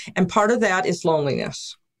again. And part of that is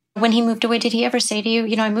loneliness. When he moved away, did he ever say to you,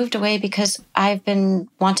 I moved away because I've been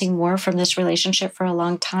wanting more from this relationship for a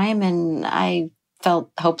long time and I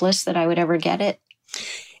felt hopeless that I would ever get it?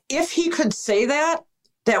 If he could say that,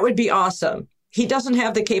 that would be awesome. He doesn't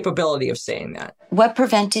have the capability of saying that. What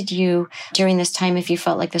prevented you during this time, if you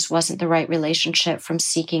felt like this wasn't the right relationship, from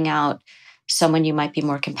seeking out someone you might be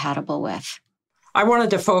more compatible with? I wanted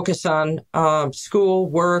to focus on school,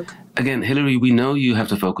 work. Again, Hillary, we know you have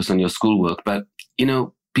to focus on your schoolwork, but,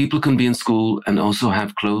 people can be in school and also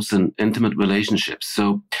have close and intimate relationships.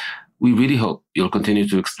 So we really hope you'll continue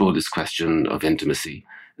to explore this question of intimacy.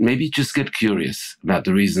 And maybe just get curious about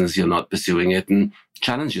the reasons you're not pursuing it and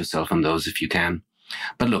challenge yourself on those if you can.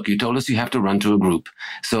 But look, you told us you have to run to a group.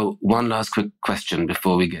 So one last quick question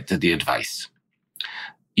before we get to the advice.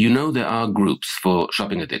 There are groups for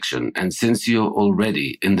shopping addiction. And since you're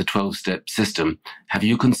already in the 12-step system, have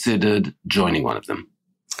you considered joining one of them?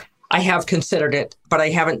 I have considered it, but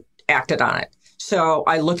I haven't acted on it. So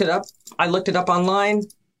I looked it up. I looked it up online,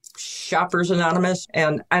 Shoppers Anonymous,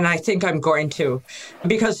 and I think I'm going to.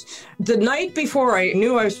 Because the night before I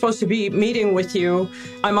knew I was supposed to be meeting with you,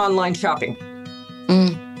 I'm online shopping.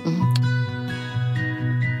 Mm-hmm.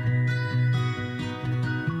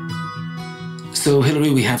 So,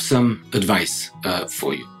 Hillary, we have some advice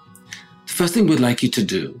for you. The first thing we'd like you to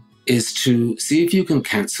do is to see if you can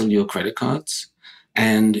cancel your credit cards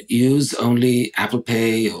and use only Apple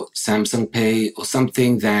Pay or Samsung Pay or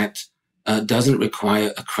something that doesn't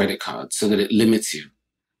require a credit card so that it limits you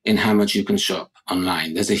in how much you can shop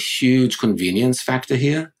online. There's a huge convenience factor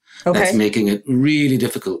here. Okay. That's making it really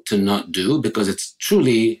difficult to not do because it's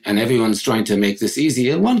truly, and everyone's trying to make this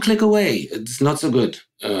easy, one click away. It's not so good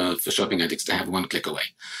for shopping addicts to have one click away.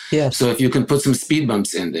 Yes. So if you can put some speed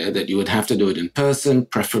bumps in there that you would have to do it in person,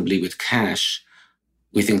 preferably with cash,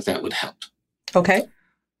 we think that would help. Okay.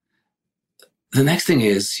 The next thing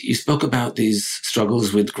is, you spoke about these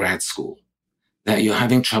struggles with grad school, that you're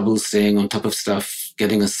having trouble staying on top of stuff,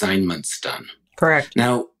 getting assignments done. Correct.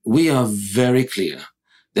 Now, we are very clear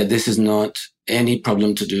that this is not any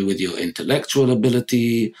problem to do with your intellectual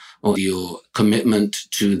ability or your commitment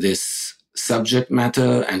to this subject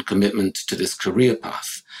matter and commitment to this career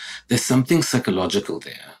path. There's something psychological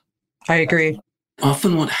there. I agree.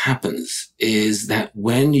 Often what happens is that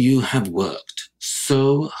when you have worked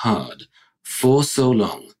so hard for so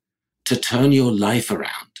long to turn your life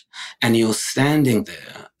around, and you're standing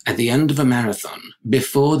there at the end of a marathon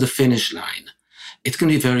before the finish line, it can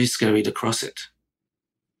be very scary to cross it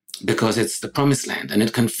because it's the promised land and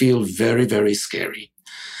it can feel very, very scary.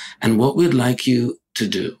 And what we'd like you to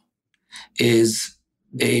do is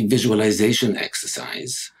a visualization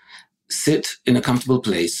exercise. Sit in a comfortable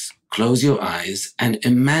place, close your eyes, and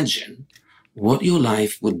imagine what your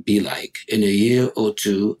life would be like in a year or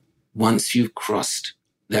two once you've crossed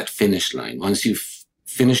that finish line, once you've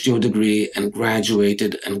finished your degree and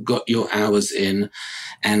graduated and got your hours in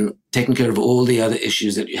and taken care of all the other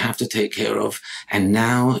issues that you have to take care of. And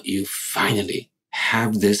now you finally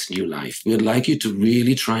have this new life. We'd like you to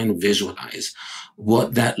really try and visualize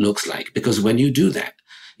what that looks like, because when you do that,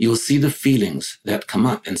 you'll see the feelings that come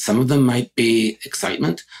up. And some of them might be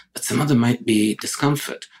excitement, but some of them might be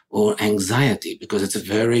discomfort or anxiety because it's a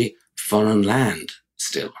very foreign land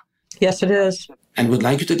still. Yes, it is. And we'd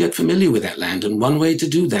like you to get familiar with that land. And one way to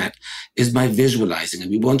do that is by visualizing.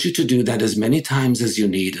 And we want you to do that as many times as you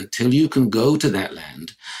need until you can go to that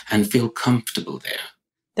land and feel comfortable there.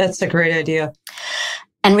 That's a great idea.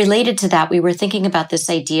 And related to that, we were thinking about this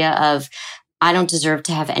idea of, I don't deserve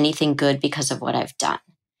to have anything good because of what I've done,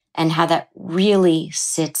 and how that really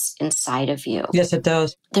sits inside of you. Yes, it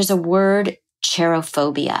does. There's a word,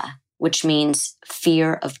 cherophobia, which means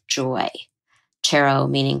fear of joy. Chero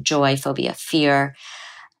meaning joy, phobia, fear.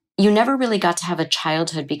 You never really got to have a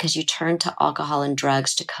childhood because you turned to alcohol and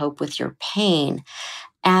drugs to cope with your pain.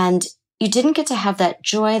 And you didn't get to have that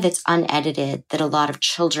joy that's unedited that a lot of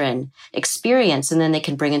children experience and then they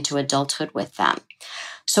can bring into adulthood with them.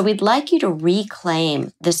 So we'd like you to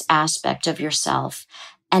reclaim this aspect of yourself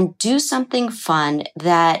and do something fun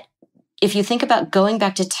that, if you think about going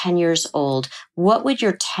back to 10 years old, what would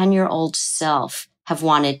your 10-year-old self have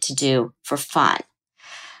wanted to do for fun?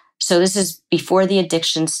 So this is before the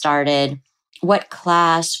addiction started. What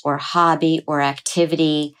class or hobby or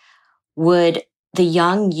activity would the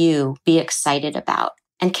young you be excited about?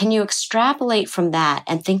 And can you extrapolate from that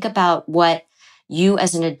and think about what you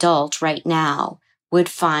as an adult right now would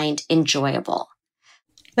find enjoyable?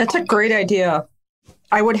 That's a great idea.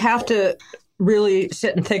 I would have to really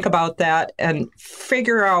sit and think about that and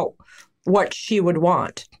figure out what she would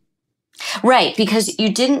want. Right, because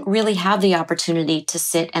you didn't really have the opportunity to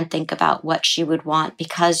sit and think about what she would want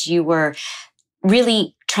because you were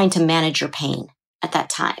really trying to manage your pain at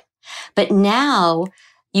that time. But now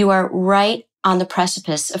you are right on the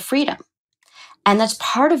precipice of freedom. And that's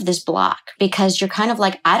part of this block because you're kind of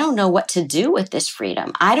like, I don't know what to do with this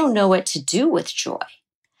freedom. I don't know what to do with joy.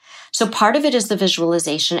 So part of it is the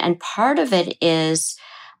visualization, and part of it is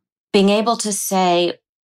being able to say,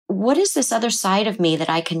 what is this other side of me that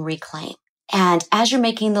I can reclaim? And as you're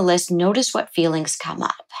making the list, notice what feelings come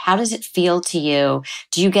up. How does it feel to you?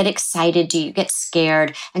 Do you get excited? Do you get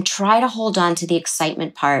scared? And try to hold on to the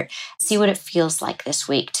excitement part. See what it feels like this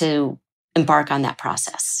week to embark on that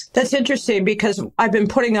process. That's interesting because I've been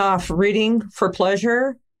putting off reading for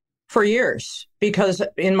pleasure for years because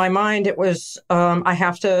in my mind it was, I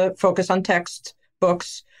have to focus on text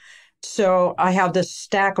books. So I have this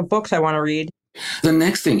stack of books I want to read. The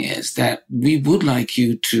next thing is that we would like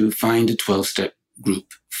you to find a 12-step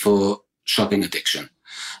group for shopping addiction,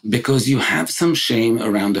 because you have some shame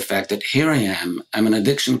around the fact that here I am, I'm an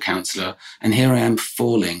addiction counselor, and here I am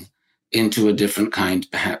falling into a different kind,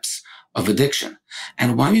 perhaps, of addiction.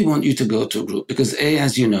 And why we want you to go to a group, because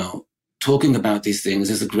as you know, talking about these things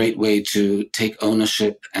is a great way to take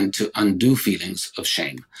ownership and to undo feelings of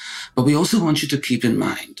shame. But we also want you to keep in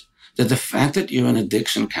mind that the fact that you're an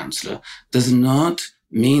addiction counselor does not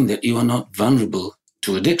mean that you are not vulnerable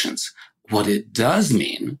to addictions. What it does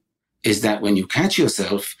mean is that when you catch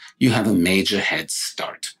yourself, you have a major head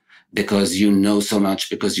start because you know so much,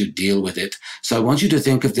 because you deal with it. So I want you to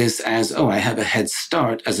think of this as, I have a head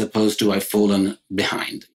start, as opposed to I've fallen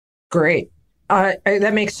behind. Great.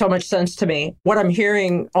 That makes so much sense to me. What I'm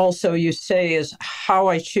hearing also you say is how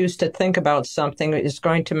I choose to think about something is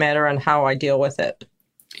going to matter on how I deal with it.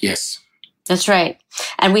 Yes. That's right.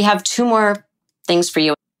 And we have two more things for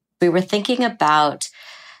you. We were thinking about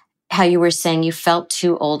how you were saying you felt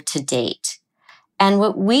too old to date. And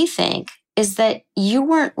what we think is that you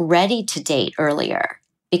weren't ready to date earlier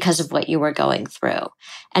because of what you were going through.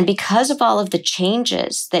 And because of all of the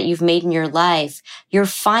changes that you've made in your life, you're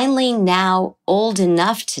finally now old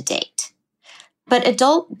enough to date. But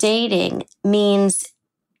adult dating means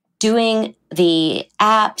doing the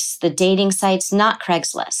apps, the dating sites, not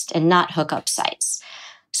Craigslist and not hookup sites.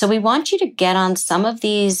 So we want you to get on some of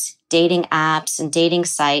these dating apps and dating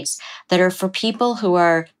sites that are for people who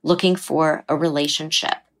are looking for a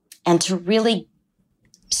relationship and to really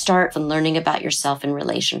start learning about yourself in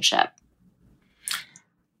relationship?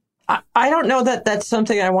 I don't know that that's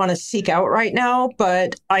something I want to seek out right now,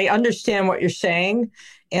 but I understand what you're saying.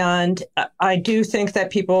 And I do think that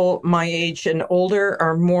people my age and older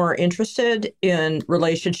are more interested in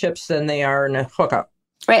relationships than they are in a hookup.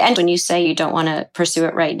 Right. And when you say you don't want to pursue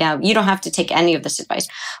it right now, you don't have to take any of this advice.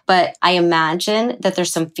 But I imagine that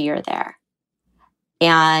there's some fear there.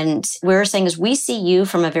 And what we're saying is we see you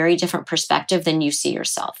from a very different perspective than you see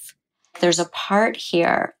yourself. There's a part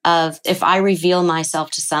here of if I reveal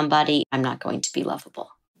myself to somebody, I'm not going to be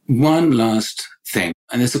lovable. One last thing,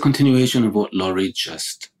 and it's a continuation of what Laurie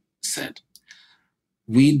just said.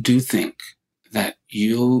 We do think that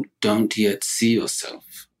you don't yet see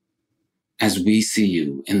yourself as we see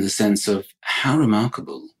you, in the sense of how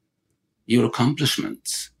remarkable your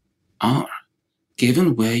accomplishments are,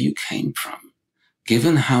 given where you came from,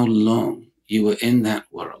 given how long you were in that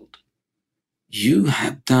world. You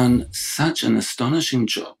have done such an astonishing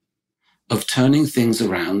job of turning things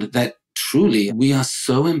around that truly we are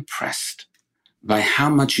so impressed by how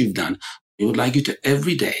much you've done. We would like you to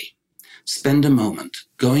every day spend a moment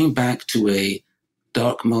going back to a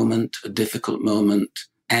dark moment, a difficult moment,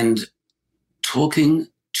 and talking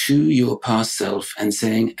to your past self and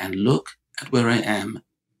saying, and look at where I am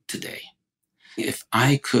today. If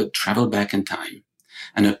I could travel back in time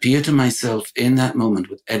and appear to myself in that moment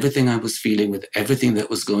with everything I was feeling, with everything that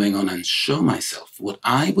was going on, and show myself what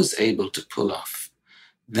I was able to pull off,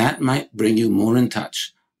 that might bring you more in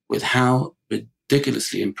touch with how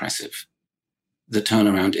ridiculously impressive the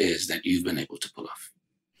turnaround is that you've been able to pull off.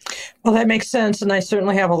 Well, that makes sense. And I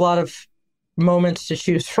certainly have a lot of moments to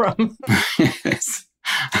choose from. Yes.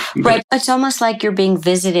 Right. It's almost like you're being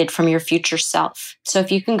visited from your future self. So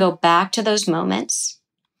if you can go back to those moments,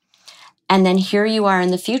 and then here you are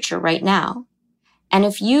in the future right now. And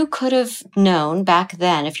if you could have known back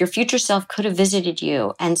then, if your future self could have visited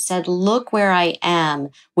you and said, look where I am,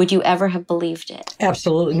 would you ever have believed it?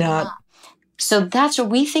 Absolutely not. So that's what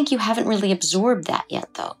we think. You haven't really absorbed that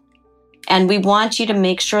yet, though. And we want you to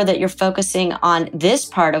make sure that you're focusing on this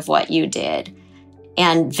part of what you did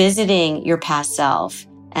and visiting your past self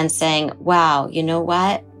and saying, wow, you know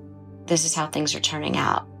what? This is how things are turning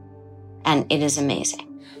out. And it is amazing.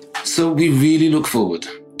 So we really look forward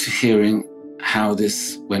to hearing how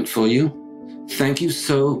this went for you. Thank you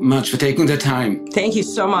so much for taking the time. Thank you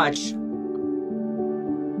so much.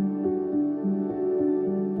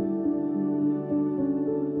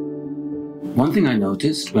 One thing I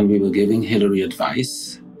noticed when we were giving Hillary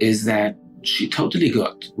advice is that she totally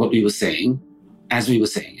got what we were saying as we were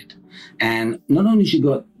saying it. And not only she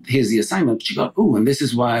got, here's the assignment, but she got, oh, and this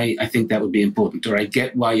is why I think that would be important, or I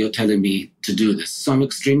get why you're telling me to do this. So I'm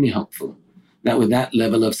extremely hopeful that with that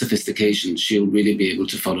level of sophistication, she'll really be able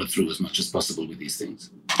to follow through as much as possible with these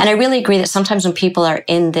things. And I really agree that sometimes when people are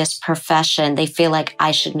in this profession, they feel like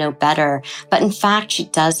I should know better. But in fact, she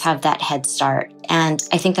does have that head start. And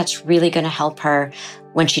I think that's really going to help her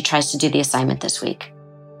when she tries to do the assignment this week.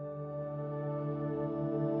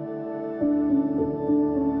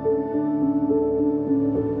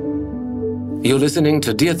 You're listening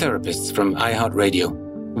to Dear Therapists from iHeartRadio.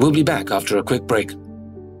 We'll be back after a quick break.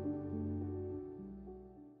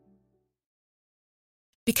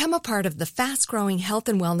 Become a part of the fast-growing health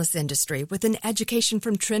and wellness industry with an education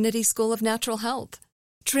from Trinity School of Natural Health.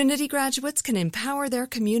 Trinity graduates can empower their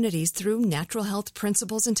communities through natural health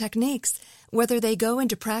principles and techniques, whether they go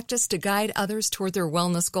into practice to guide others toward their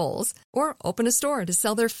wellness goals or open a store to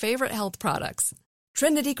sell their favorite health products.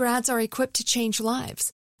 Trinity grads are equipped to change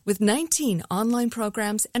lives with 19 online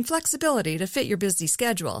programs and flexibility to fit your busy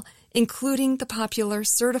schedule, including the popular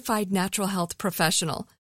Certified Natural Health Professional.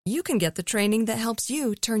 You can get the training that helps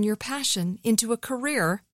you turn your passion into a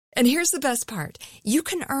career. And here's the best part. You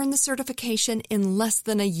can earn the certification in less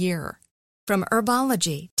than a year. From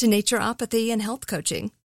herbology to naturopathy and health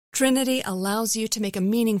coaching, Trinity allows you to make a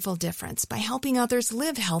meaningful difference by helping others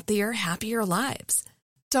live healthier, happier lives.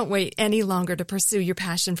 Don't wait any longer to pursue your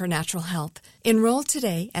passion for natural health. Enroll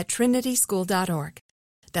today at trinityschool.org.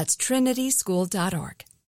 That's trinityschool.org.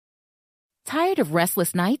 Tired of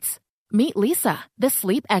restless nights? Meet Leesa, the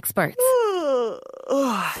sleep experts.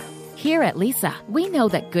 Here at Leesa, we know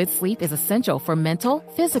that good sleep is essential for mental,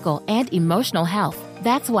 physical, and emotional health.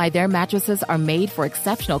 That's why their mattresses are made for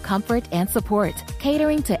exceptional comfort and support,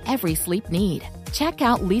 catering to every sleep need. Check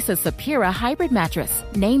out Leesa's Sapira Hybrid Mattress,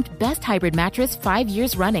 named Best Hybrid Mattress 5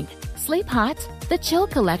 years running. Sleep hot? The Chill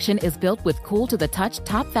Collection is built with cool-to-the-touch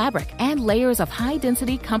top fabric and layers of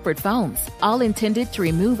high-density comfort foams, all intended to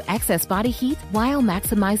remove excess body heat while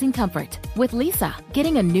maximizing comfort. With Leesa,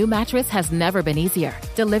 getting a new mattress has never been easier.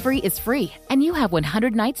 Delivery is free, and you have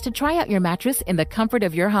 100 nights to try out your mattress in the comfort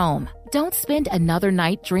of your home. Don't spend another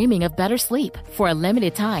night dreaming of better sleep. For a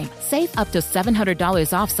limited time, save up to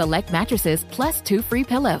 $700 off select mattresses plus 2 free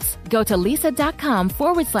pillows. Go to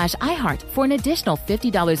leesa.com/iHeart for an additional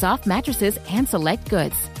 $50 off mattresses and select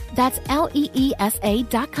goods. That's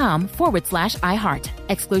LEESA.com/iHeart.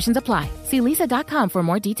 Exclusions apply. See leesa.com for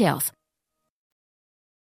more details.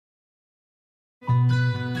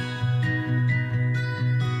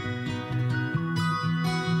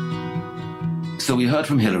 So we heard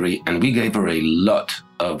from Hillary, and we gave her a lot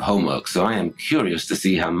of homework. So I am curious to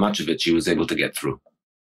see how much of it she was able to get through.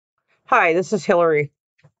 Hi, this is Hillary.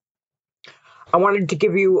 I wanted to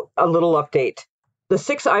give you a little update. The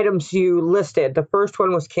 6 items you listed, the first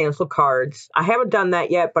one was cancel cards. I haven't done that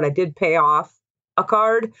yet, but I did pay off a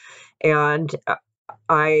card, and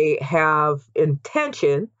I have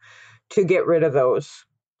intention to get rid of those.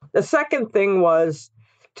 The second thing was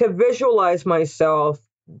to visualize myself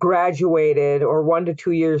graduated or 1 to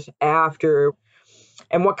 2 years after,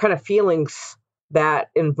 and what kind of feelings that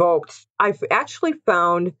invoked. I've actually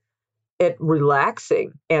found it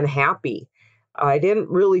relaxing and happy. I didn't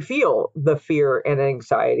really feel the fear and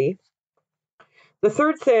anxiety. The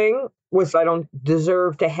third thing was I don't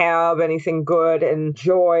deserve to have anything good and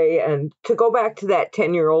joy, and to go back to that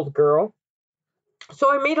 10-year-old girl. So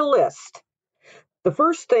I made a list. The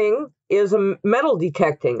first thing is metal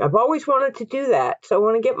detecting. I've always wanted to do that. So I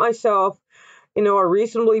want to get myself, a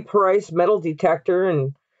reasonably priced metal detector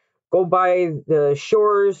and go by the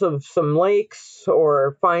shores of some lakes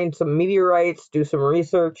or find some meteorites, do some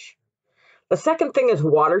research. The second thing is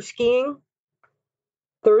water skiing.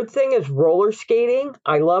 Third thing is roller skating.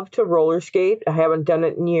 I love to roller skate. I haven't done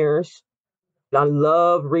it in years. I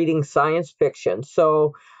love reading science fiction.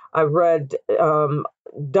 So I've read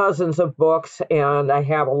dozens of books, and I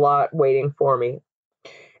have a lot waiting for me.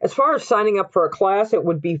 As far as signing up for a class, it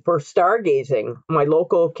would be for stargazing. My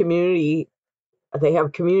local community, they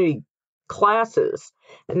have community classes,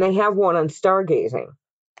 and they have one on stargazing.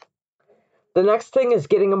 The next thing is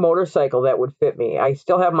getting a motorcycle that would fit me. I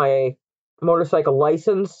still have my motorcycle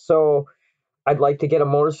license, so I'd like to get a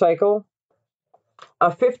motorcycle.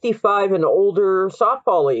 A 55 and older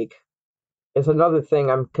softball league is another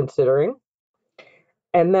thing I'm considering.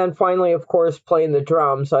 And then finally, of course, playing the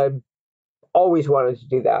drums. I've always wanted to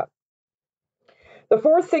do that. The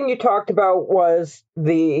fourth thing you talked about was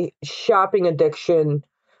the shopping addiction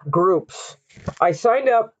groups. I signed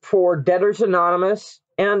up for Debtors Anonymous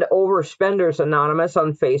and Overspenders Anonymous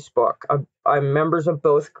on Facebook. I'm members of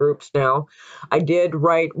both groups now. I did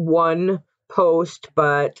write one post,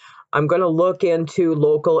 but I'm going to look into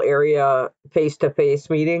local area face-to-face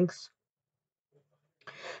meetings.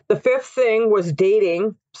 The fifth thing was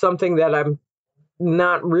dating, something that I'm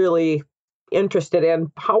not really interested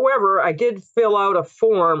in. However, I did fill out a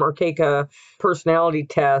form or take a personality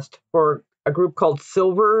test for a group called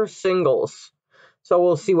Silver Singles. So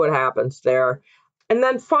we'll see what happens there. And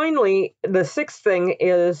then finally, the sixth thing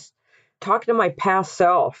is talking to my past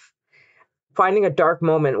self, finding a dark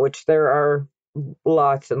moment, which there are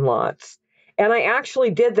lots and lots. And I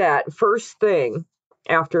actually did that first thing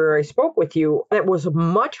after I spoke with you. It was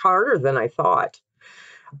much harder than I thought.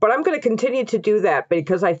 But I'm going to continue to do that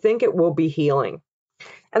because I think it will be healing.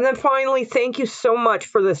 And then finally, thank you so much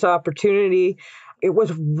for this opportunity. It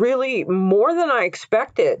was really more than I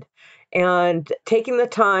expected. And taking the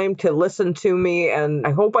time to listen to me, and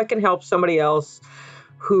I hope I can help somebody else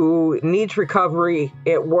who needs recovery.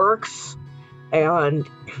 It works, and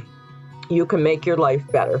you can make your life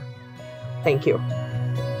better. Thank you.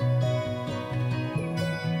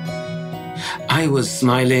 I was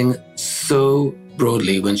smiling so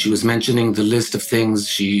broadly when she was mentioning the list of things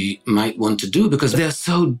she might want to do because they're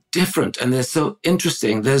so different and they're so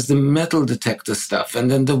interesting. There's the metal detector stuff, and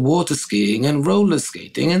then the water skiing and roller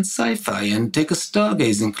skating and sci-fi, and take a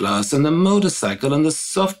stargazing class and the motorcycle and the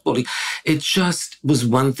softball. It just was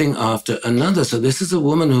one thing after another. So this is a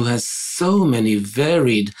woman who has so many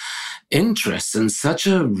varied interests and such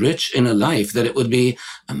a rich inner life that it would be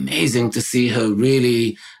amazing to see her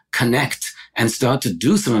really connect and start to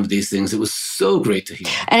do some of these things. It was so great to hear.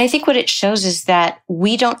 And I think what it shows is that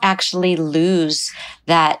we don't actually lose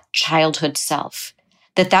that childhood self,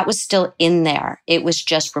 that was still in there. It was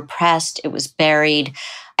just repressed. It was buried.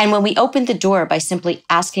 And when we opened the door by simply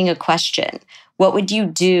asking a question, what would you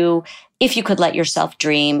do if you could let yourself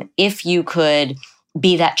dream, if you could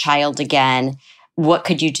be that child again? what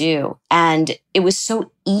could you do? And it was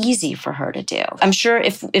so easy for her to do. I'm sure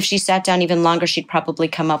if she sat down even longer, she'd probably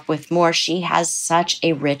come up with more. She has such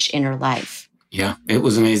a rich inner life. Yeah, it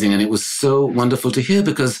was amazing. And it was so wonderful to hear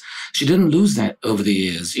because she didn't lose that over the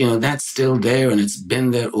years. That's still there and it's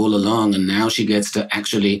been there all along. And now she gets to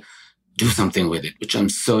actually do something with it, which I'm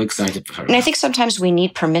so excited for her. And I think sometimes we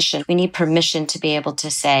need permission. We need permission to be able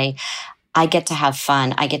to say, I get to have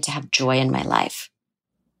fun. I get to have joy in my life.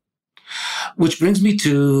 Which brings me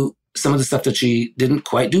to some of the stuff that she didn't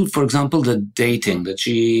quite do. For example, the dating that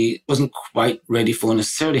she wasn't quite ready for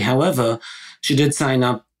necessarily. However, she did sign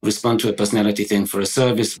up, respond to a personality thing for a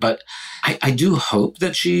service. But I do hope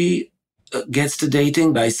that she gets to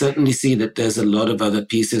dating. But I certainly see that there's a lot of other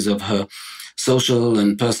pieces of her social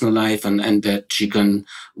and personal life and that she can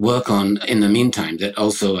work on in the meantime that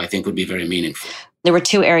also I think would be very meaningful. There were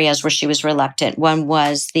two areas where she was reluctant. One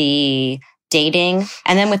was the dating,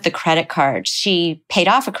 and then with the credit card. She paid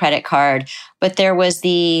off a credit card, but there was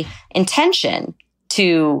the intention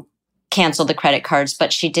to cancel the credit cards,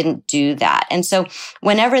 but she didn't do that. And so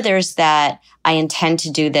whenever there's that, I intend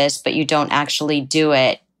to do this, but you don't actually do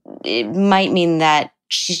it, it might mean that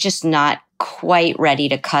she's just not quite ready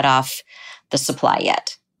to cut off the supply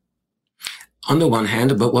yet. On the one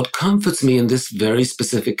hand, but what comforts me in this very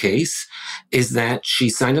specific case is that she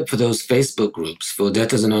signed up for those Facebook groups for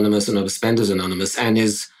Debtors Anonymous and Overspenders Anonymous and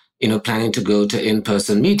is, planning to go to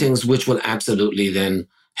in-person meetings, which will absolutely then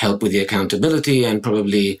help with the accountability and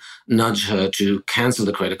probably nudge her to cancel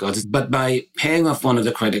the credit cards. But by paying off one of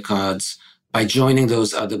the credit cards, by joining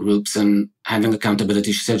those other groups and having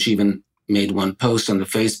accountability, she said she even made one post on the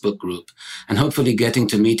Facebook group and hopefully getting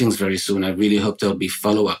to meetings very soon. I really hope there'll be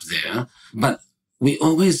follow-up there. But we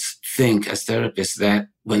always think as therapists that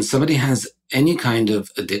when somebody has any kind of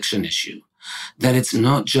addiction issue, that it's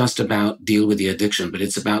not just about deal with the addiction, but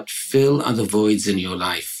it's about fill other voids in your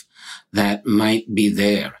life that might be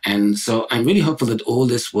there. And so I'm really hopeful that all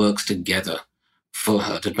this works together for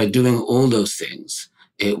her, that by doing all those things,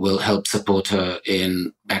 it will help support her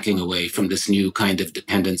in backing away from this new kind of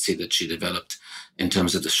dependency that she developed in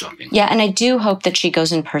terms of the shopping. Yeah, and I do hope that she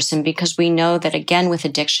goes in person because we know that, again, with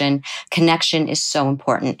addiction, connection is so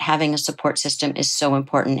important. Having a support system is so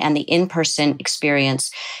important. And the in-person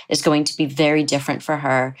experience is going to be very different for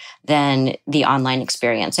her than the online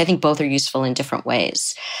experience. I think both are useful in different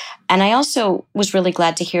ways. And I also was really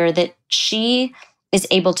glad to hear that she is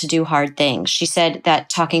able to do hard things. She said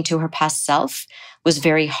that talking to her past self was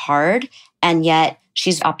very hard, and yet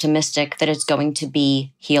she's optimistic that it's going to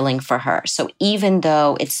be healing for her. So even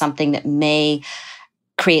though it's something that may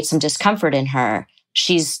create some discomfort in her,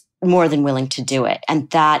 she's more than willing to do it. And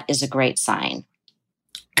that is a great sign.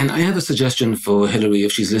 And I have a suggestion for Hillary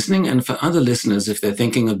if she's listening, and for other listeners if they're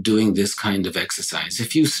thinking of doing this kind of exercise.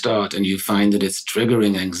 If you start and you find that it's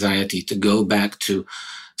triggering anxiety to go back to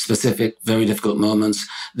specific, very difficult moments,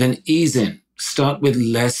 then ease in. Start with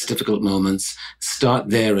less difficult moments. Start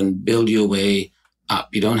there and build your way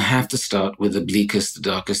up. You don't have to start with the bleakest, the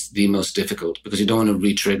darkest, the most difficult, because you don't want to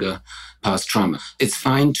re-trigger past trauma. It's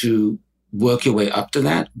fine to work your way up to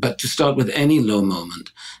that, but to start with any low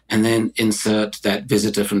moment and then insert that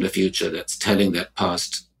visitor from the future that's telling that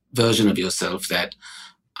past version of yourself that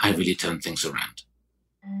I really turned things around.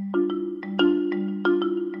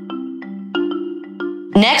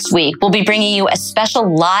 Next week, we'll be bringing you a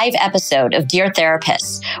special live episode of Dear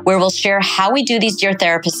Therapists, where we'll share how we do these Dear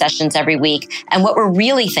Therapist sessions every week and what we're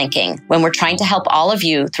really thinking when we're trying to help all of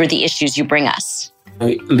you through the issues you bring us.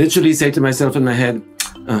 I literally say to myself in my head,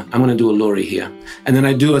 I'm going to do a Lori here. And then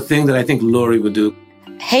I do a thing that I think Lori would do.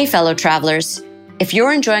 Hey, fellow travelers. If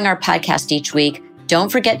you're enjoying our podcast each week,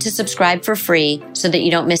 don't forget to subscribe for free so that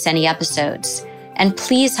you don't miss any episodes. And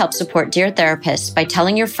please help support Dear Therapists by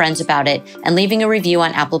telling your friends about it and leaving a review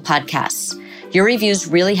on Apple Podcasts. Your reviews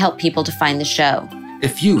really help people to find the show.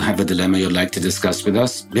 If you have a dilemma you'd like to discuss with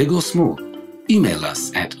us, big or small, email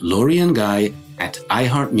us at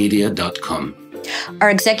loriandguy@iheartmedia.com. Our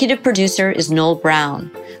executive producer is Noel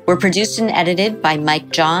Brown. We're produced and edited by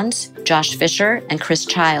Mike Johns, Josh Fisher, and Chris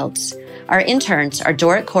Childs. Our interns are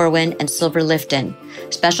Dorrit Corwin and Silver Lifton.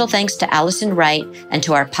 Special thanks to Allison Wright and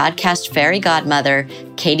to our podcast fairy godmother,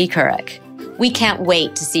 Katie Couric. We can't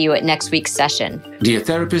wait to see you at next week's session. Dear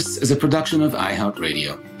Therapists is a production of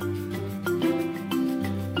iHeartRadio.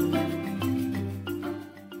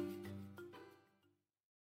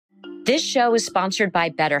 This show is sponsored by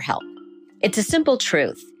BetterHelp. It's a simple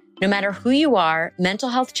truth. No matter who you are, mental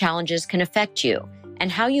health challenges can affect you, and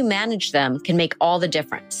how you manage them can make all the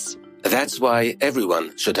difference. That's why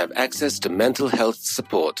everyone should have access to mental health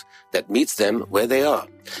support that meets them where they are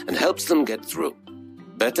and helps them get through.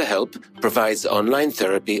 BetterHelp provides online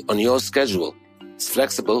therapy on your schedule. It's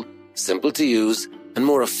flexible, simple to use, and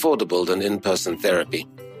more affordable than in-person therapy.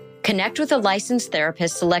 Connect with a licensed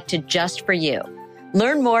therapist selected just for you.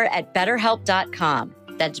 Learn more at BetterHelp.com.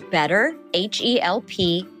 That's better,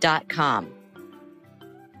 HELP.com.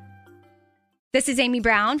 This is Amy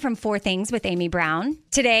Brown from 4 Things with Amy Brown.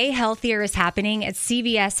 Today, Healthier is happening at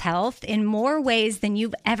CVS Health in more ways than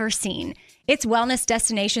you've ever seen. It's wellness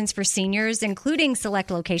destinations for seniors, including select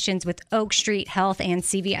locations with Oak Street Health and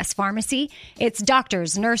CVS Pharmacy. It's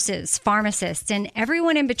doctors, nurses, pharmacists, and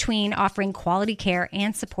everyone in between offering quality care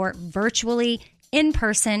and support virtually, in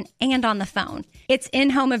person, and on the phone. It's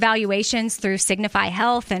in-home evaluations through Signify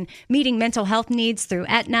Health and meeting mental health needs through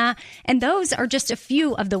Aetna. And those are just a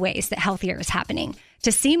few of the ways that Healthier is happening.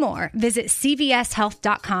 To see more, visit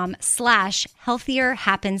cvshealth.com/healthier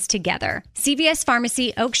happens together. CVS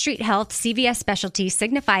Pharmacy, Oak Street Health, CVS Specialty,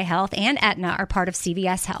 Signify Health, and Aetna are part of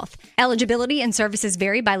CVS Health. Eligibility and services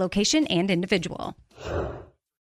vary by location and individual.